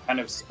 Kind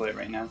of split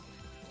right now.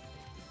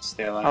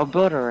 Stay alive. I'll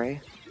build array.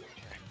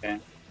 We're all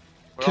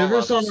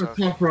Kiver's up, on so- the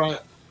top right.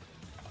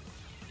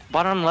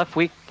 Bottom left.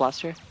 Weak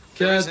blaster.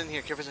 Kiver's Dead. in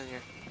here. Kiver's in here.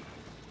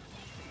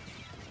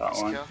 Got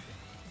Nice one. kill.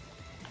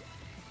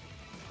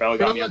 Brella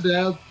got me Brella up.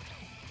 dead.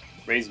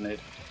 Ray's mid.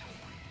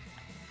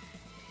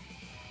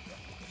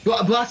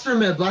 Blaster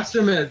mid.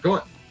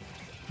 Going.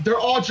 They're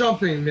all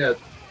jumping mid.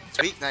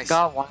 Sweet. Nice.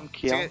 Got one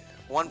kill. Take it.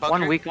 One bunker.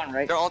 One weak one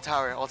right. They're all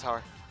tower. All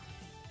tower.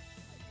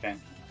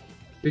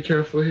 Be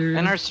careful here.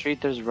 In our street,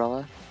 there's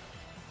Rella.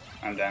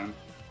 I'm down.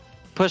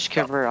 Push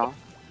Kiver off.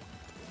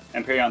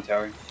 Emperor on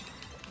tower.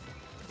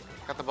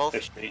 Got them both.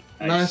 5th street.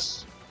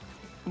 Nice.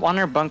 On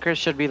our bunker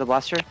should be the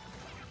blaster.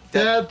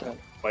 Dead. Make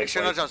White,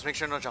 sure no white. jumps. Make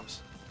sure no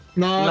jumps.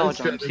 No, No it's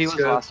jumps. good. He It's was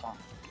good. the last one.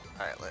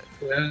 Alright, lit.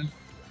 Yeah.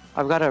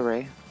 I've got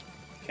array.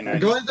 Can I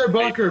Go just- in their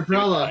bunker,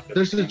 Brella.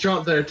 There's a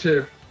jump there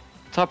too.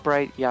 Top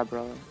right, yeah,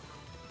 bro.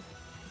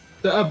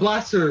 The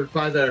blaster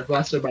by there.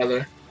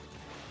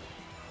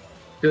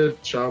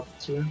 Good job,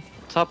 too.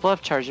 Top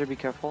left charger, be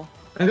careful.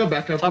 I go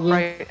back up a Top little.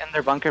 right in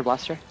their bunker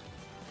blaster.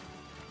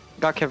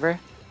 Got Kiver.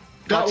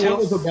 Got two. one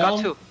with a Got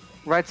bomb. two.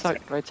 Right side,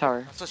 right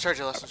tower. Let's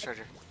charger. Let's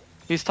charger.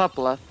 He's top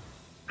left.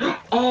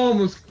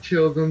 Almost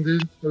killed him,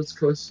 dude. That was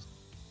close.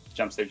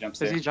 Jumps there.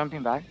 Is he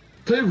jumping back?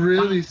 Play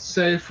really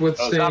safe with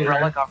Oh, staying Got here.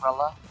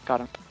 Rella.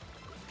 Got him.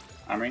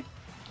 Armory.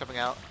 Jumping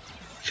out.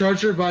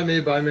 Charger by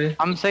me.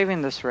 I'm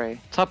saving this ray.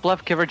 Top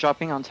left, Kiver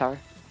dropping on tower.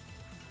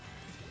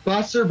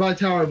 Blaster by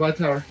tower.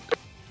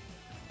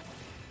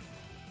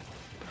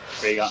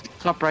 Ray got me.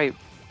 Top right,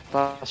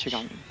 blaster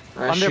got me.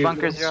 Ah, Under shoot.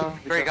 bunker zero.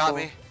 be Gray got careful.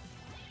 me.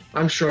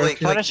 I'm sure. Blake,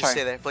 Try to just try.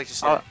 stay there. Blake, just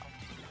stay Oh, there.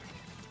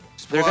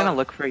 Just they're pull gonna out.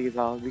 look for you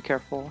though. Be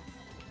careful.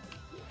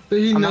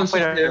 He I'm knows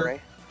halfway I'm to here.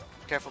 array.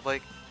 Careful,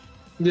 Blake.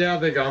 Yeah,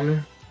 they got me.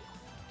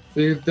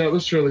 Dude, that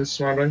was really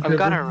smart on I've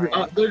got Kiver.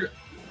 a ray.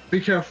 Be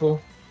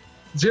careful.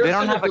 Zero They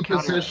don't set have up a the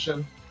counter.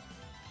 position.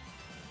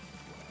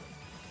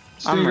 I'm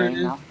Stay raying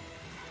ready. now.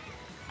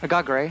 I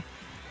got gray.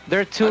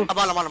 They're two. I'm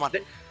on.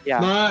 Yeah.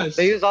 Nice.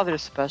 They use all their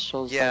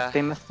specials. Yeah. Like,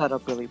 they messed that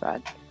up really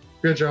bad.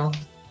 Good job.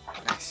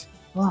 Nice.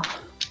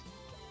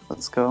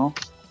 Let's go.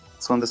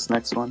 Let's win this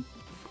next one.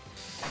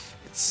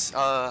 It's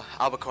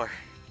albacore.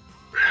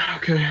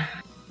 Okay.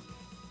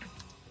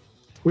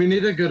 We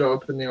need a good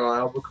opening on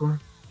Albacore.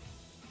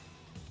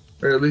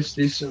 Or at least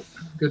decent.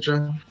 Good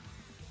job.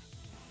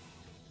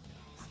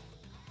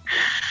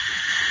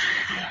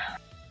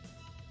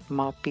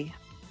 Moppy.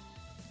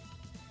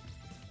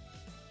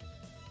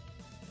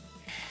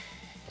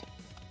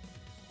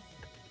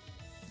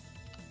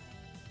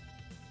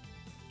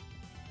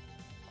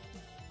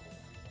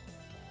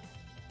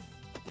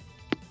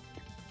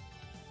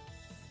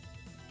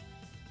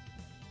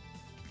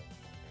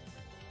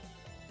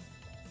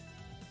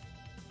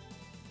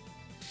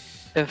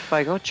 If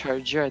I go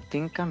Charger, I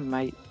think I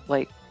might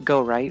like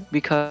go right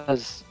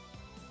because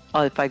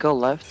if I go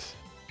left,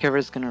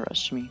 Kiver's gonna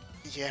rush me.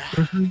 Yeah.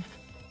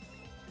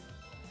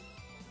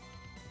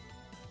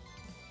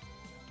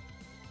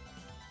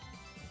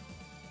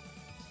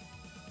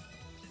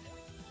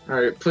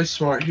 Alright, play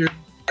smart here.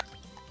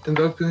 In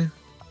the opening.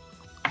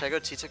 Should I go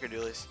T-Tick or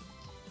Dualies?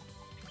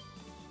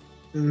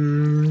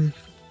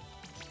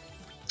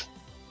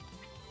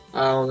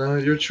 I don't know.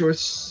 Your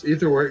choice.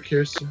 Either work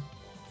here. So.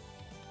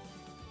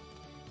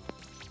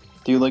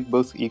 Do you like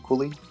both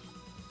equally?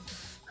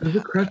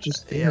 The crutch is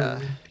down.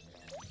 Yeah.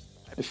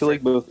 I feel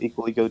like both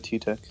equally go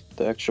T-Tech.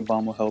 The extra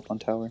bomb will help on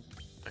tower.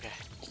 Okay.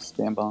 Just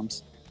spam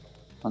bombs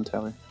on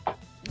tower.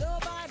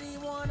 Nobody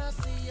wanna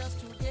see us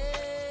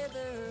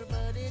together,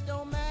 but it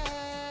don't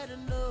matter,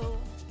 no.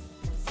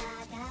 'Cause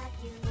I got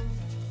you.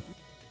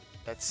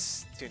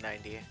 That's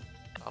 290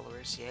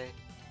 followers, yay.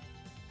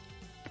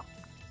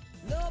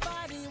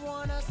 Nobody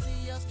wanna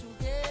see us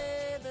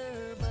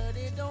together, but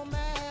it don't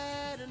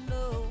matter,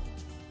 no.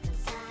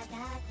 'Cause I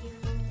got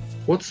you.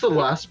 What's the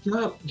last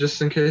map?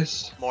 Just in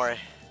case. More.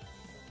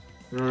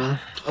 Both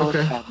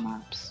Okay. bad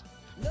maps.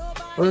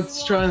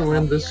 Let's try and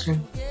win this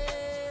one.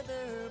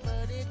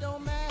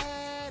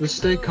 Just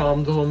stay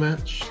calm the whole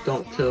match.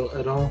 Don't tilt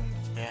at all.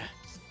 Yeah.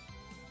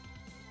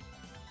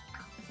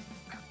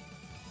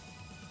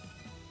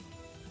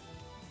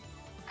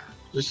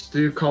 Just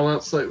do call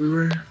outs like we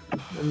were,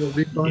 and we'll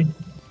be fine.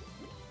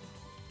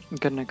 I'm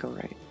gonna go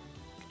right.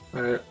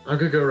 Alright, I'm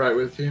gonna go right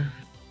with you.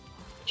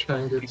 Try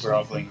and get Keep some.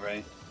 groveling,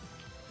 right?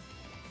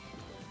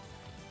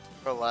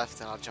 Go left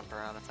and I'll jump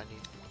around if I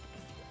need.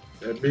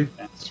 That'd be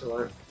that's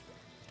right.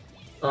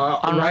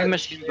 On right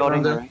machine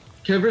building there. right.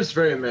 Kiver's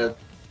very mid.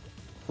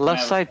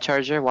 Left Yeah. side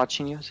Charger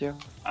watching you, Zero.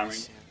 Armory.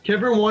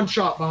 Kiver one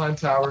shot behind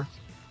tower.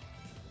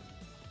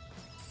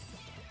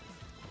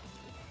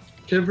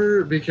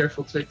 Kiver, be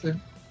careful, take that.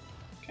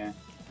 Okay.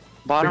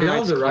 Bottom The guy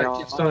right. on the right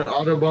keeps throwing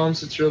auto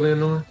bombs, it's really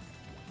annoying.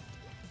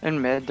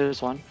 In mid,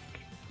 there's one.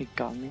 He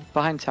got me.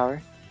 Behind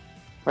tower.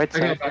 Right I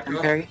got side. back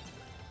up. Parry.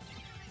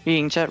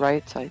 Being jet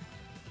right side.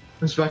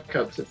 Let's back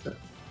up to that.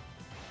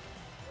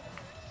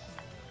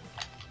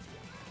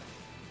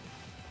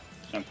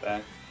 Jump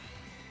back.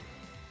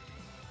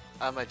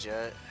 I'm a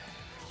jet.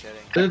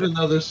 Jetting. They have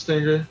another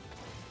stinger.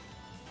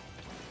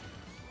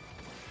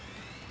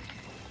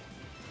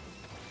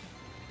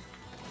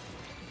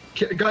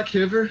 Got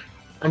Kiver.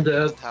 I'm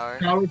dead. Tower.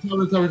 Tower.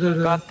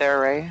 Got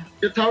there, Ray.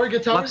 Get tower.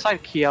 Left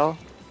side Kyo.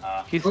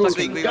 He's Oh, stuck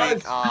weak, in weak, guys,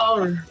 weak. Oh.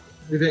 tower.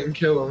 We didn't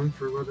kill him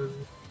for whatever.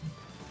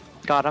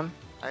 Got him.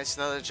 Nice,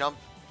 another jump.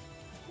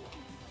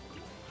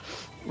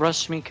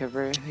 Rush me,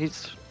 Kiver.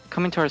 He's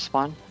coming to our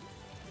spawn.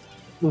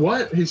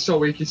 What? He's so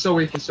weak.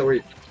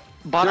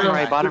 Bottom Yeah,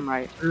 right, bottom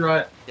right. You're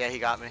right. Yeah, he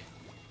got me.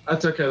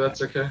 That's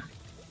okay.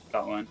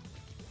 Got one.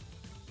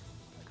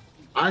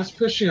 I's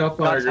pushing up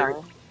on our Got group.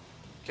 tower.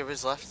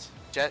 Kiver's left.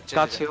 Jet.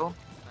 Got jet. two.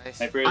 Nice.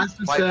 Sniper. I's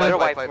just Wipe,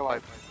 dead.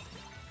 wipe.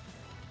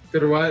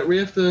 Good white. We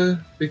have to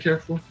be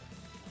careful.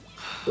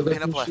 with the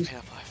Pin up left, pushes. pin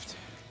up left.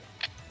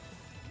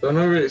 Don't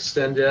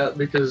overextend yet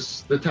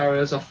because the tower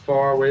has a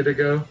far way to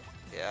go.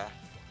 Yeah.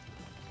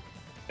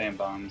 Spam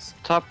bombs.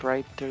 Top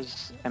right,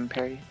 there's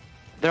Perry.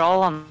 They're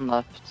all on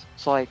left,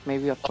 so like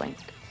maybe a flank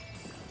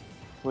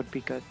would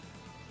be good.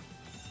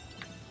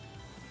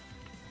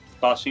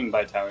 Slashing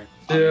by tower.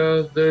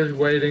 Yeah, they're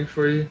waiting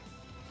for you.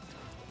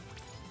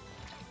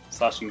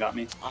 Slashing got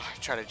me. Oh, I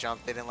tried to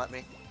jump, they didn't let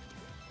me.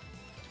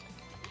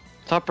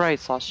 Top right,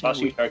 slashing.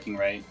 Slashing sharking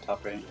right.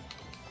 Top right.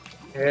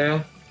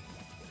 Yeah.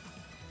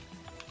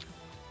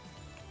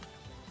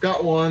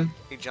 Got one.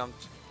 He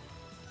jumped.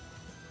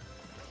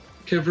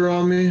 Kiver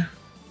on me.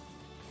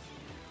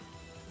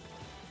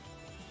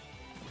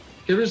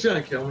 Kiver's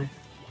gonna kill me.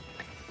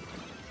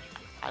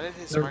 How did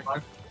his Never mark?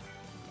 mind.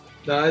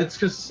 Nah, it's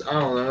cause I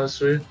don't know. It's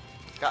weird.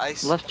 Got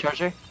ice. Left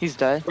charger, he's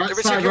dead. Right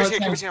Kiver's side, here, right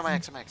Kiver's side. here, my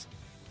X, I'm X.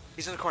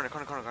 He's in the corner,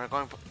 going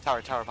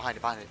tower, behind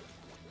it.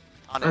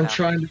 On it I'm now.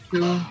 trying to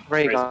kill him.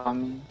 Ray Ray. got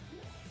me.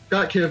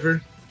 Got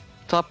Kiver.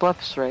 Top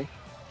left's Ray.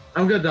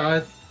 I'm gonna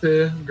die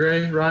to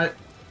Gray, right?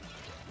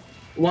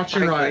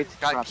 Watching right.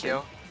 Got Drop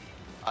Kyo.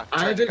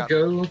 I didn't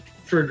go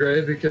for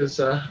Gray because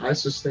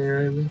Ice was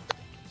stinging me.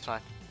 It's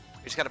fine.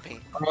 We just gotta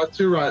paint.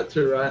 Two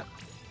right.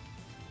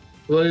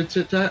 Blue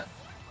tit tat.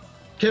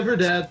 Kiver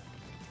dead.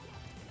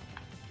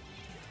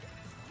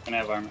 Gonna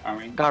have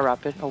armory. Got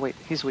rapid. Oh wait,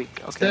 he's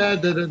weak. Okay.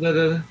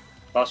 Dead.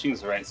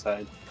 Slashing's the right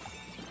side.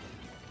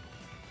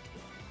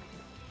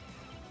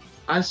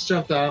 Ice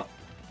jumped out.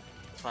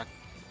 It's fine.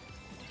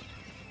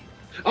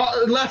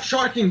 Left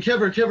sharking,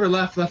 Kiver,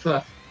 left.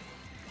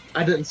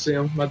 I didn't see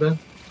him, my bad.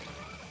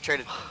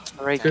 Traded.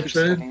 Right, Good keep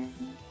trade. sitting.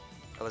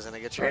 That wasn't a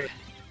good trade.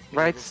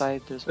 Right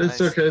side, there's one.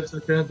 It's okay,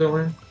 don't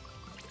worry.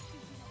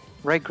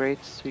 Right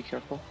grates, be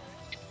careful.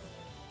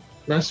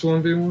 Nice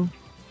 1v1.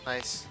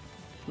 Nice.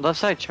 Left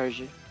side, charge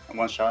you.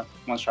 One shot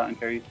and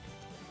carry.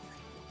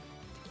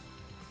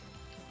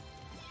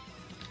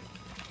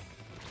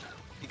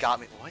 You got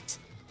me. What?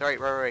 Right.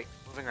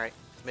 Moving right.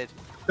 Mid.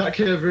 Got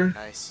Kiver.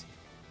 Nice.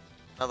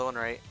 Another one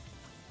right.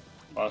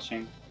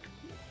 Watching.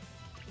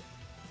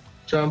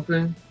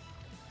 Jumping.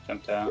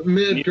 Jumped out.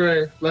 Mid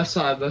gray. Left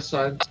side.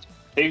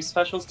 Save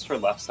specials for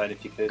left side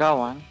if you could. Got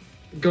one.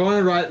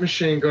 Going right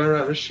machine.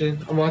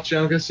 I'm watching.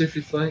 I'm gonna see if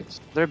he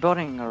flanks. They're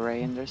building an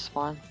array in their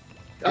spawn.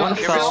 Fell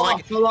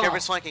off.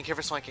 Kiver's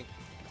flanking.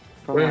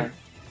 From Where? where?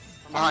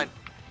 From behind.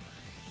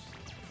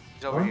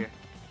 He's over Huh? here.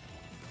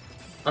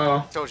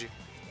 Oh. Told you.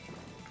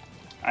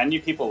 I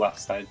need people left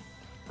side.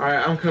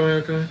 Alright, I'm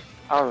coming.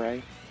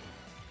 Alright.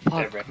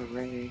 Fuck, right.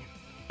 array.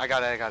 I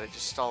got it.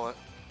 Just stall it.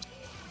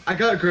 I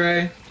got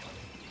gray.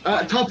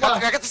 Top left.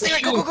 I got the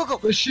stinger. Go.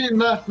 Machine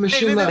left. They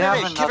have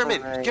Kiver another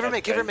mid.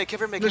 array.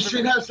 Kiver mid.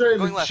 Machine has ray.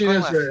 Going left, Machine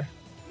going has left. ray.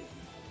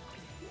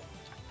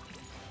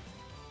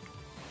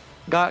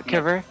 Got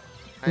Kiver.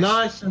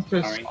 Nice.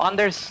 Alright. On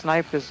their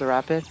snipe is the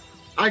rapid.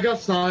 I got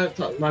sniped.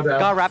 My bad.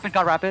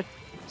 Got rapid.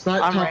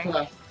 Snipe I'm top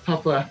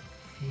right. left.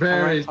 Very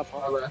I'm right, top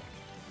top left.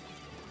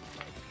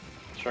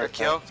 Shortcut.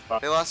 Kill.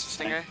 Spot. They lost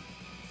Stinger.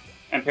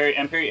 And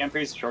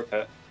Perry's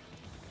shortcut.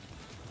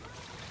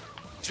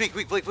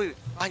 Weak.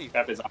 Behind you.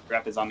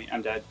 Rapid's on me.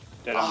 I'm dead.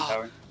 Dead on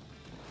tower.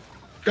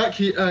 Got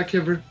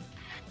Kiver.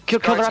 Kill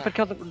the Right rapid,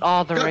 kill the.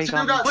 Oh, the Got ray two,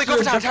 got me. got Blake,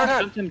 over tower.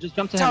 Jump to him, just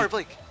jump to Tower, him.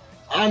 Blake.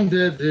 I'm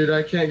dead, dude.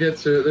 I can't get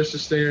to it. There's a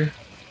stinger.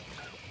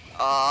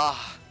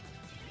 Ah.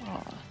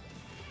 Oh.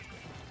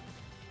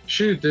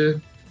 Shoot,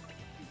 dude.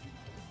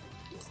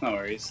 It's no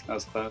worries. That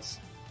was close.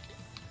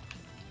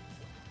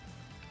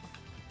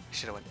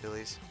 Should have went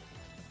Billy's.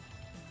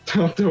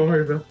 Don't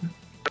worry about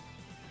that.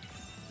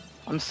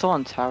 I'm still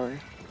on tower.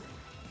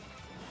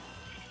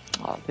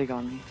 Oh, they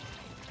got me.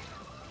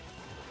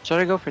 Should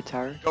I go for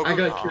tower? Go. I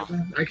got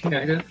Kiver. I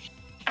can't get.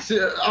 See,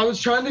 I was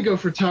trying to go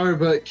for tower,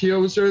 but Keo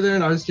was over there,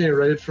 and I was getting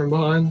raided from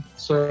behind,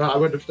 so I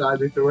would have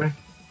died either way.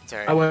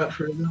 Sorry. I went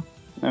for it though.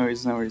 No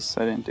worries.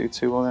 I didn't do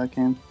too well that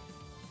game.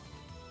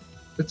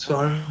 It's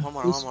fine. One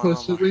more, We're one more,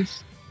 supposed to one at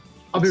least.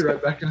 I'll be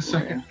right back in a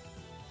second.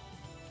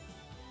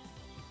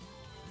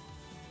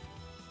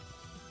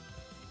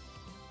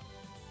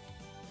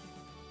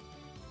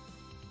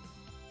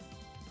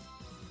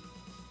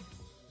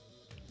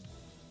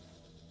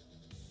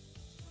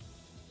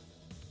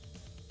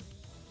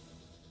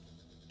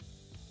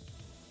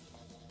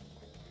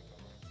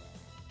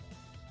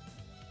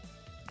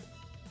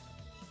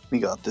 We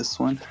got this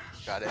one.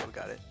 We got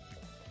it.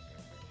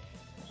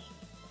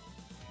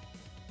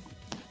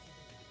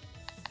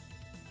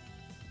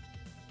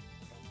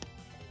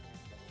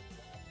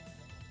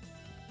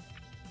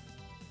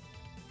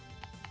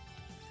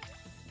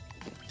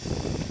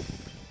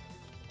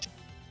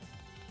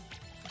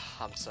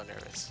 I'm so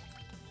nervous.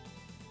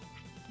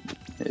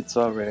 It's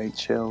alright.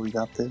 Chill. We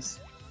got this.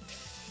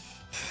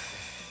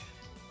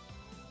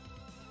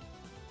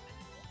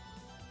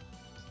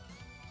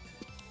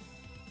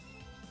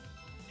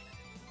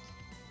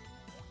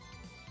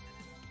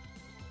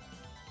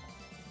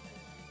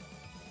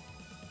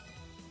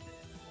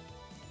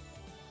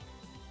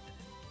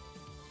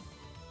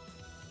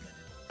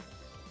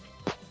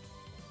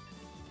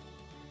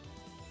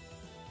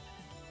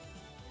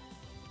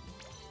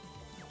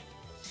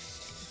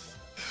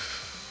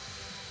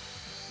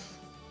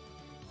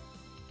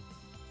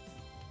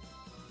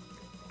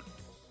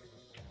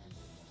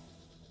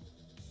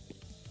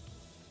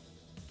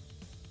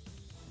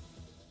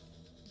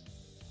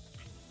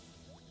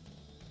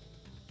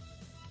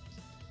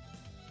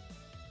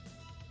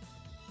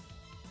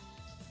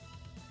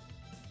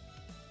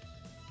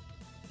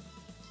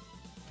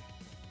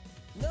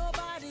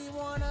 Nobody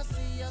wanna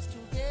see us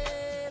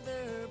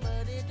together,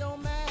 but it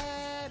don't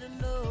matter,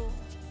 no.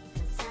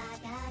 'Cause I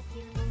got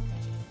you.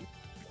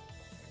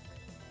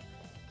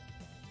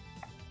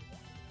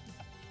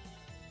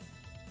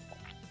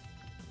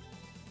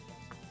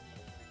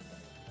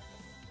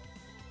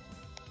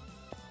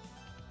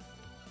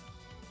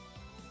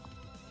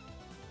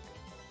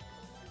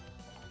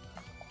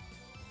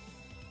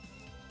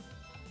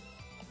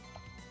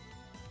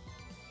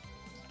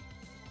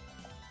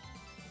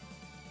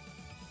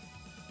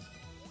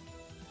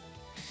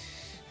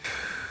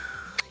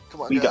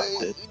 Come on, We got guys.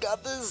 this. We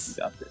got this.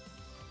 We got this.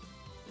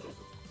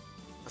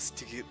 Let's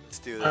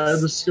do this.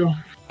 Alright, let's go.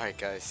 Alright,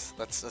 guys.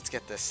 Let's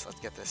get this. Let's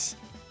get this.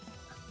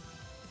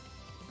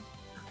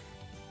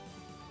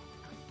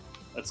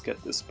 Let's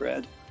get this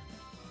bread.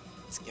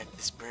 Let's get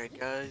this bread,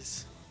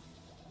 guys.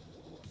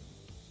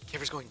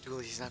 Kiver's going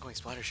dually. He's not going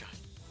splatter shot.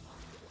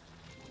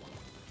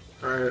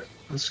 Alright,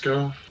 let's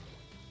go.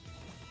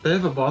 They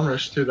have a bomb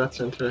rush too. That's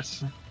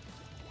interesting.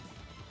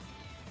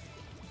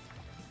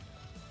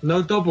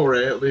 No double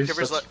ray at least.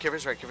 Kiver's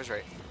That's-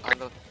 right. On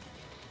the...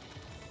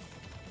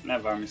 I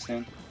have armor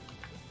soon.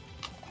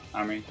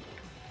 Armory.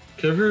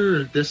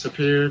 Kiver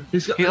disappeared.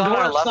 He's He's on go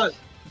our outside. left.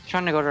 He's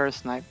trying to go to our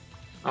snipe.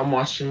 I'm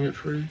watching it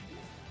for you.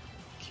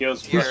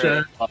 Kyo's He's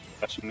right.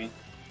 Touching me.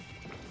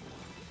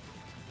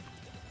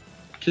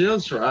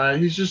 Keel's right.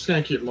 He's just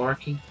gonna keep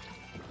marking.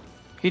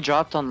 He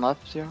dropped on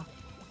left, 0.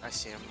 I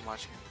see him. I'm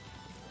watching him.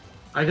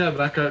 I gotta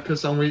back up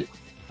because I'm weak.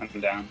 I'm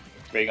down.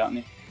 Ray got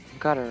me.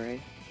 Got it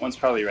right. One's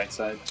probably right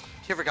side.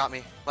 Kiver got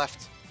me.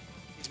 Left.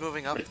 He's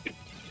moving up. Right.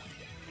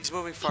 He's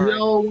moving far.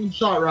 Keel, one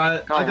shot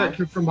right. Go I got on.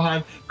 killed from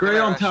behind. Gray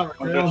on tower.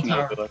 I'm Gray on rushing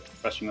tower. overlook.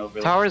 Rushing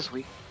overlook. Tower's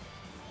weak.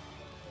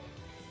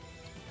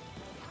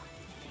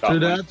 Got To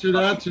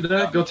one.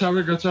 that. Go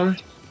tower. Go tower.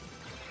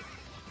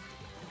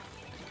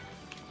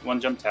 One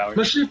jump tower.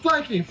 Machine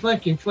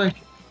flanking.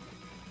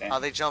 Oh,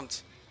 they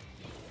jumped.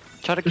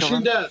 Try to kill Machine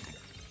him. dead.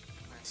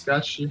 Nice.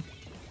 Got you.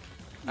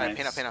 Alright,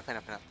 Nice. pin up.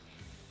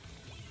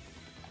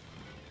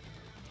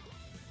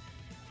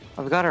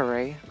 I've got a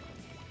ray.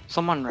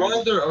 Someone One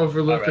right. other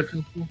overlook a Alright.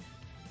 couple.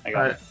 I got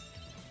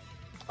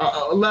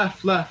Alright. it.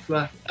 Left.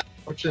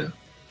 Watch it.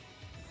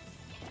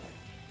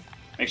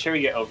 Make sure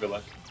we get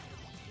overlook.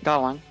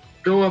 Got one.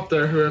 Go up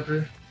there,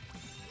 whoever.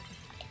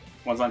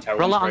 One's on tower.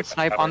 Roll one's on right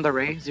snipe tower. on the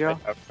ray, 0.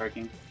 Right tower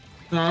parking.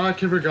 Nah,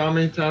 Kiver got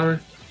me, tower.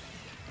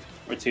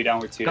 We're 2 down.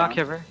 We're 2 Got down.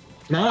 Kiver.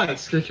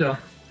 Nice, good kill.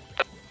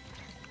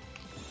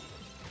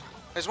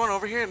 There's one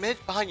over here in mid.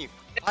 Behind you.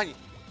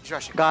 He's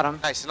rushing. Got him.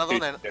 Nice. Another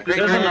one there. There's Great.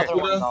 There's There's another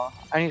another one. one though.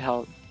 I need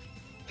help.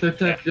 Tip,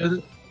 get it.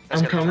 Let's I'm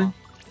get him coming.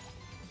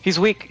 He's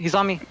weak. He's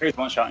on me. Here's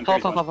one shot. And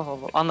Help.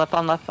 one.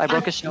 On left. I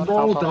broke his shield.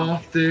 Rolled Help.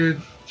 off,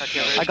 dude.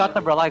 Okay, I got the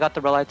umbrella.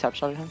 I tap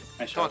shot him.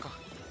 Nice Come on, shot. go.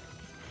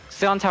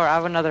 Stay on tower. I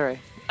have another ray.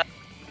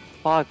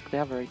 Fuck, they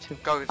have a ray too.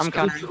 Go. I'm just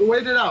go. countering.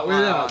 Wait it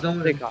out. Don't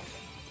They let got.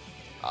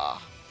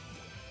 Ah.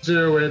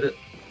 Zero wait it.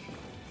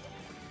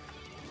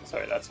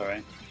 Sorry, that's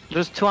alright.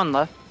 There's 2 on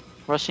left.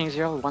 Rushing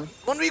 0, 1.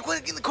 One weak. One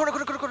in the corner.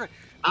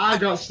 I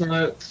got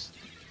sniped.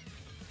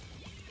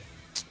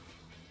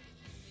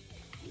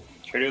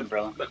 Trade with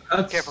umbrella.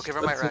 Careful.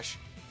 Kiver might rush.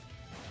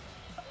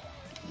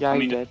 Yeah,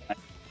 he did.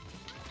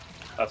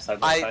 Left side.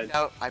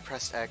 I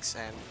pressed X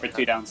and. We're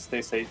 2 down.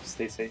 Stay safe.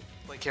 Stay safe.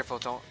 Play careful.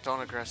 Don't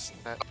aggress.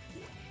 That.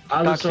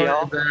 I was Got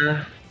already kill.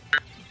 there.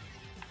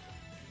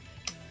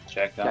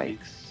 Check down. me.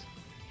 Yikes.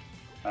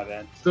 My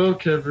bad. Still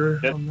Kiver.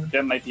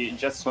 That might be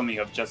just swimming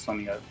up.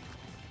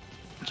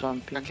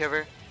 Jumping. Got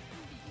Kiver.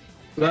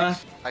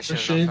 Left. I should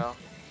Machine. have fell.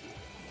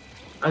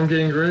 I'm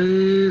getting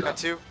great. Got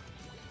 2.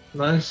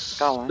 Nice.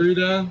 Got one. 3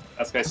 down.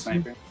 That's guy's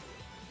sniper.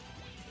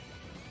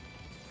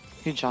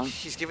 He jumped.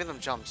 He's giving them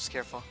jumps.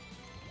 Careful.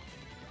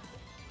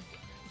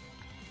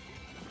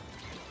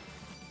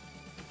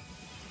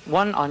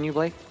 One on you,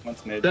 Blake.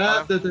 One's mid.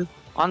 That.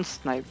 On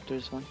snipe,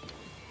 there's one.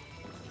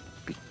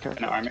 Be And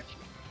careful. armor.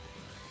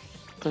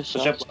 Push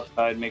Push up. up left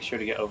side. Make sure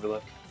to get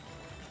overlook.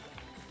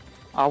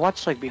 I'll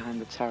watch like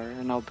behind the tower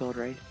and I'll build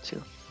right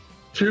too.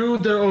 2,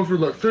 they're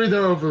overlooked. 3,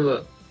 they're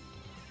overlooked.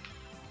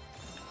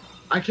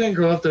 I can't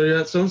go up there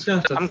yet. Someone's gonna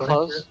have to I'm flank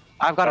close. it.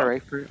 I've got a ray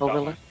for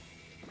overlook.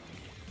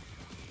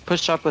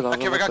 Push up with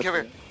overlook. Got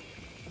Kiver.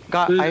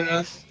 Got Yeah.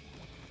 ice.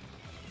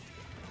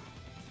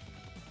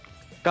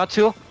 Got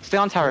 2. Stay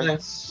on tower.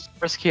 Nice.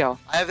 Where's Kyo?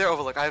 I have their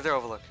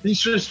overlook. He's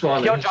just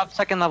spawning. Kyo dropped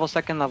second level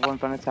in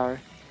front of tower.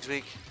 He's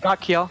weak.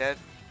 Got Kyo. Dead.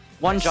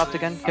 One dropped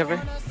again.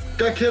 Kiver.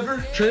 Got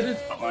Kiver. Traded.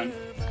 Got one.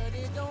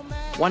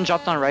 One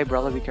dropped on right,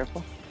 Brella. Be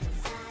careful.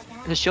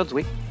 His shield's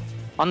weak.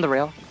 On the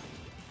rail.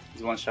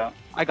 He's one shot.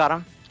 I got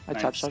him. I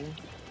Nice. tap shot him.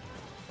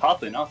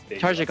 Popping off stage.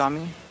 Charger got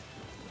me.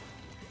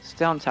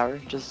 Stay on tower.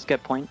 Just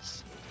get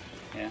points.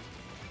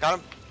 Got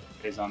him.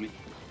 He's on me.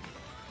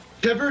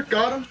 Kiver.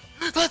 Got him.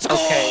 Let's go.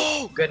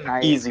 Okay. Good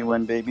night. Easy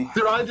win, baby.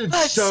 Dude, I did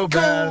Let's so go.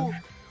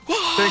 bad.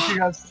 Thank you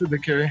guys to the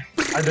carry.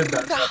 I did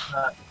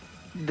that.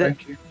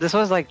 Thank you. This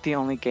was like the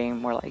only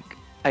game where like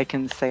I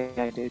can say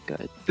I did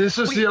good. This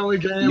was the only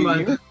game I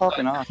You did were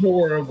popping off.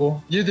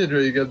 horrible. You did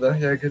really good though.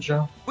 Yeah, good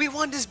job. We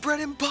won this bread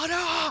and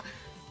butter.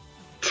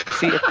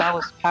 See, if that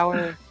was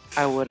power,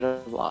 I would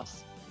have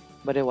lost,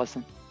 but it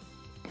wasn't.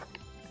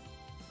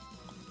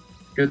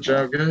 Good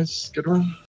job, guys. Good one.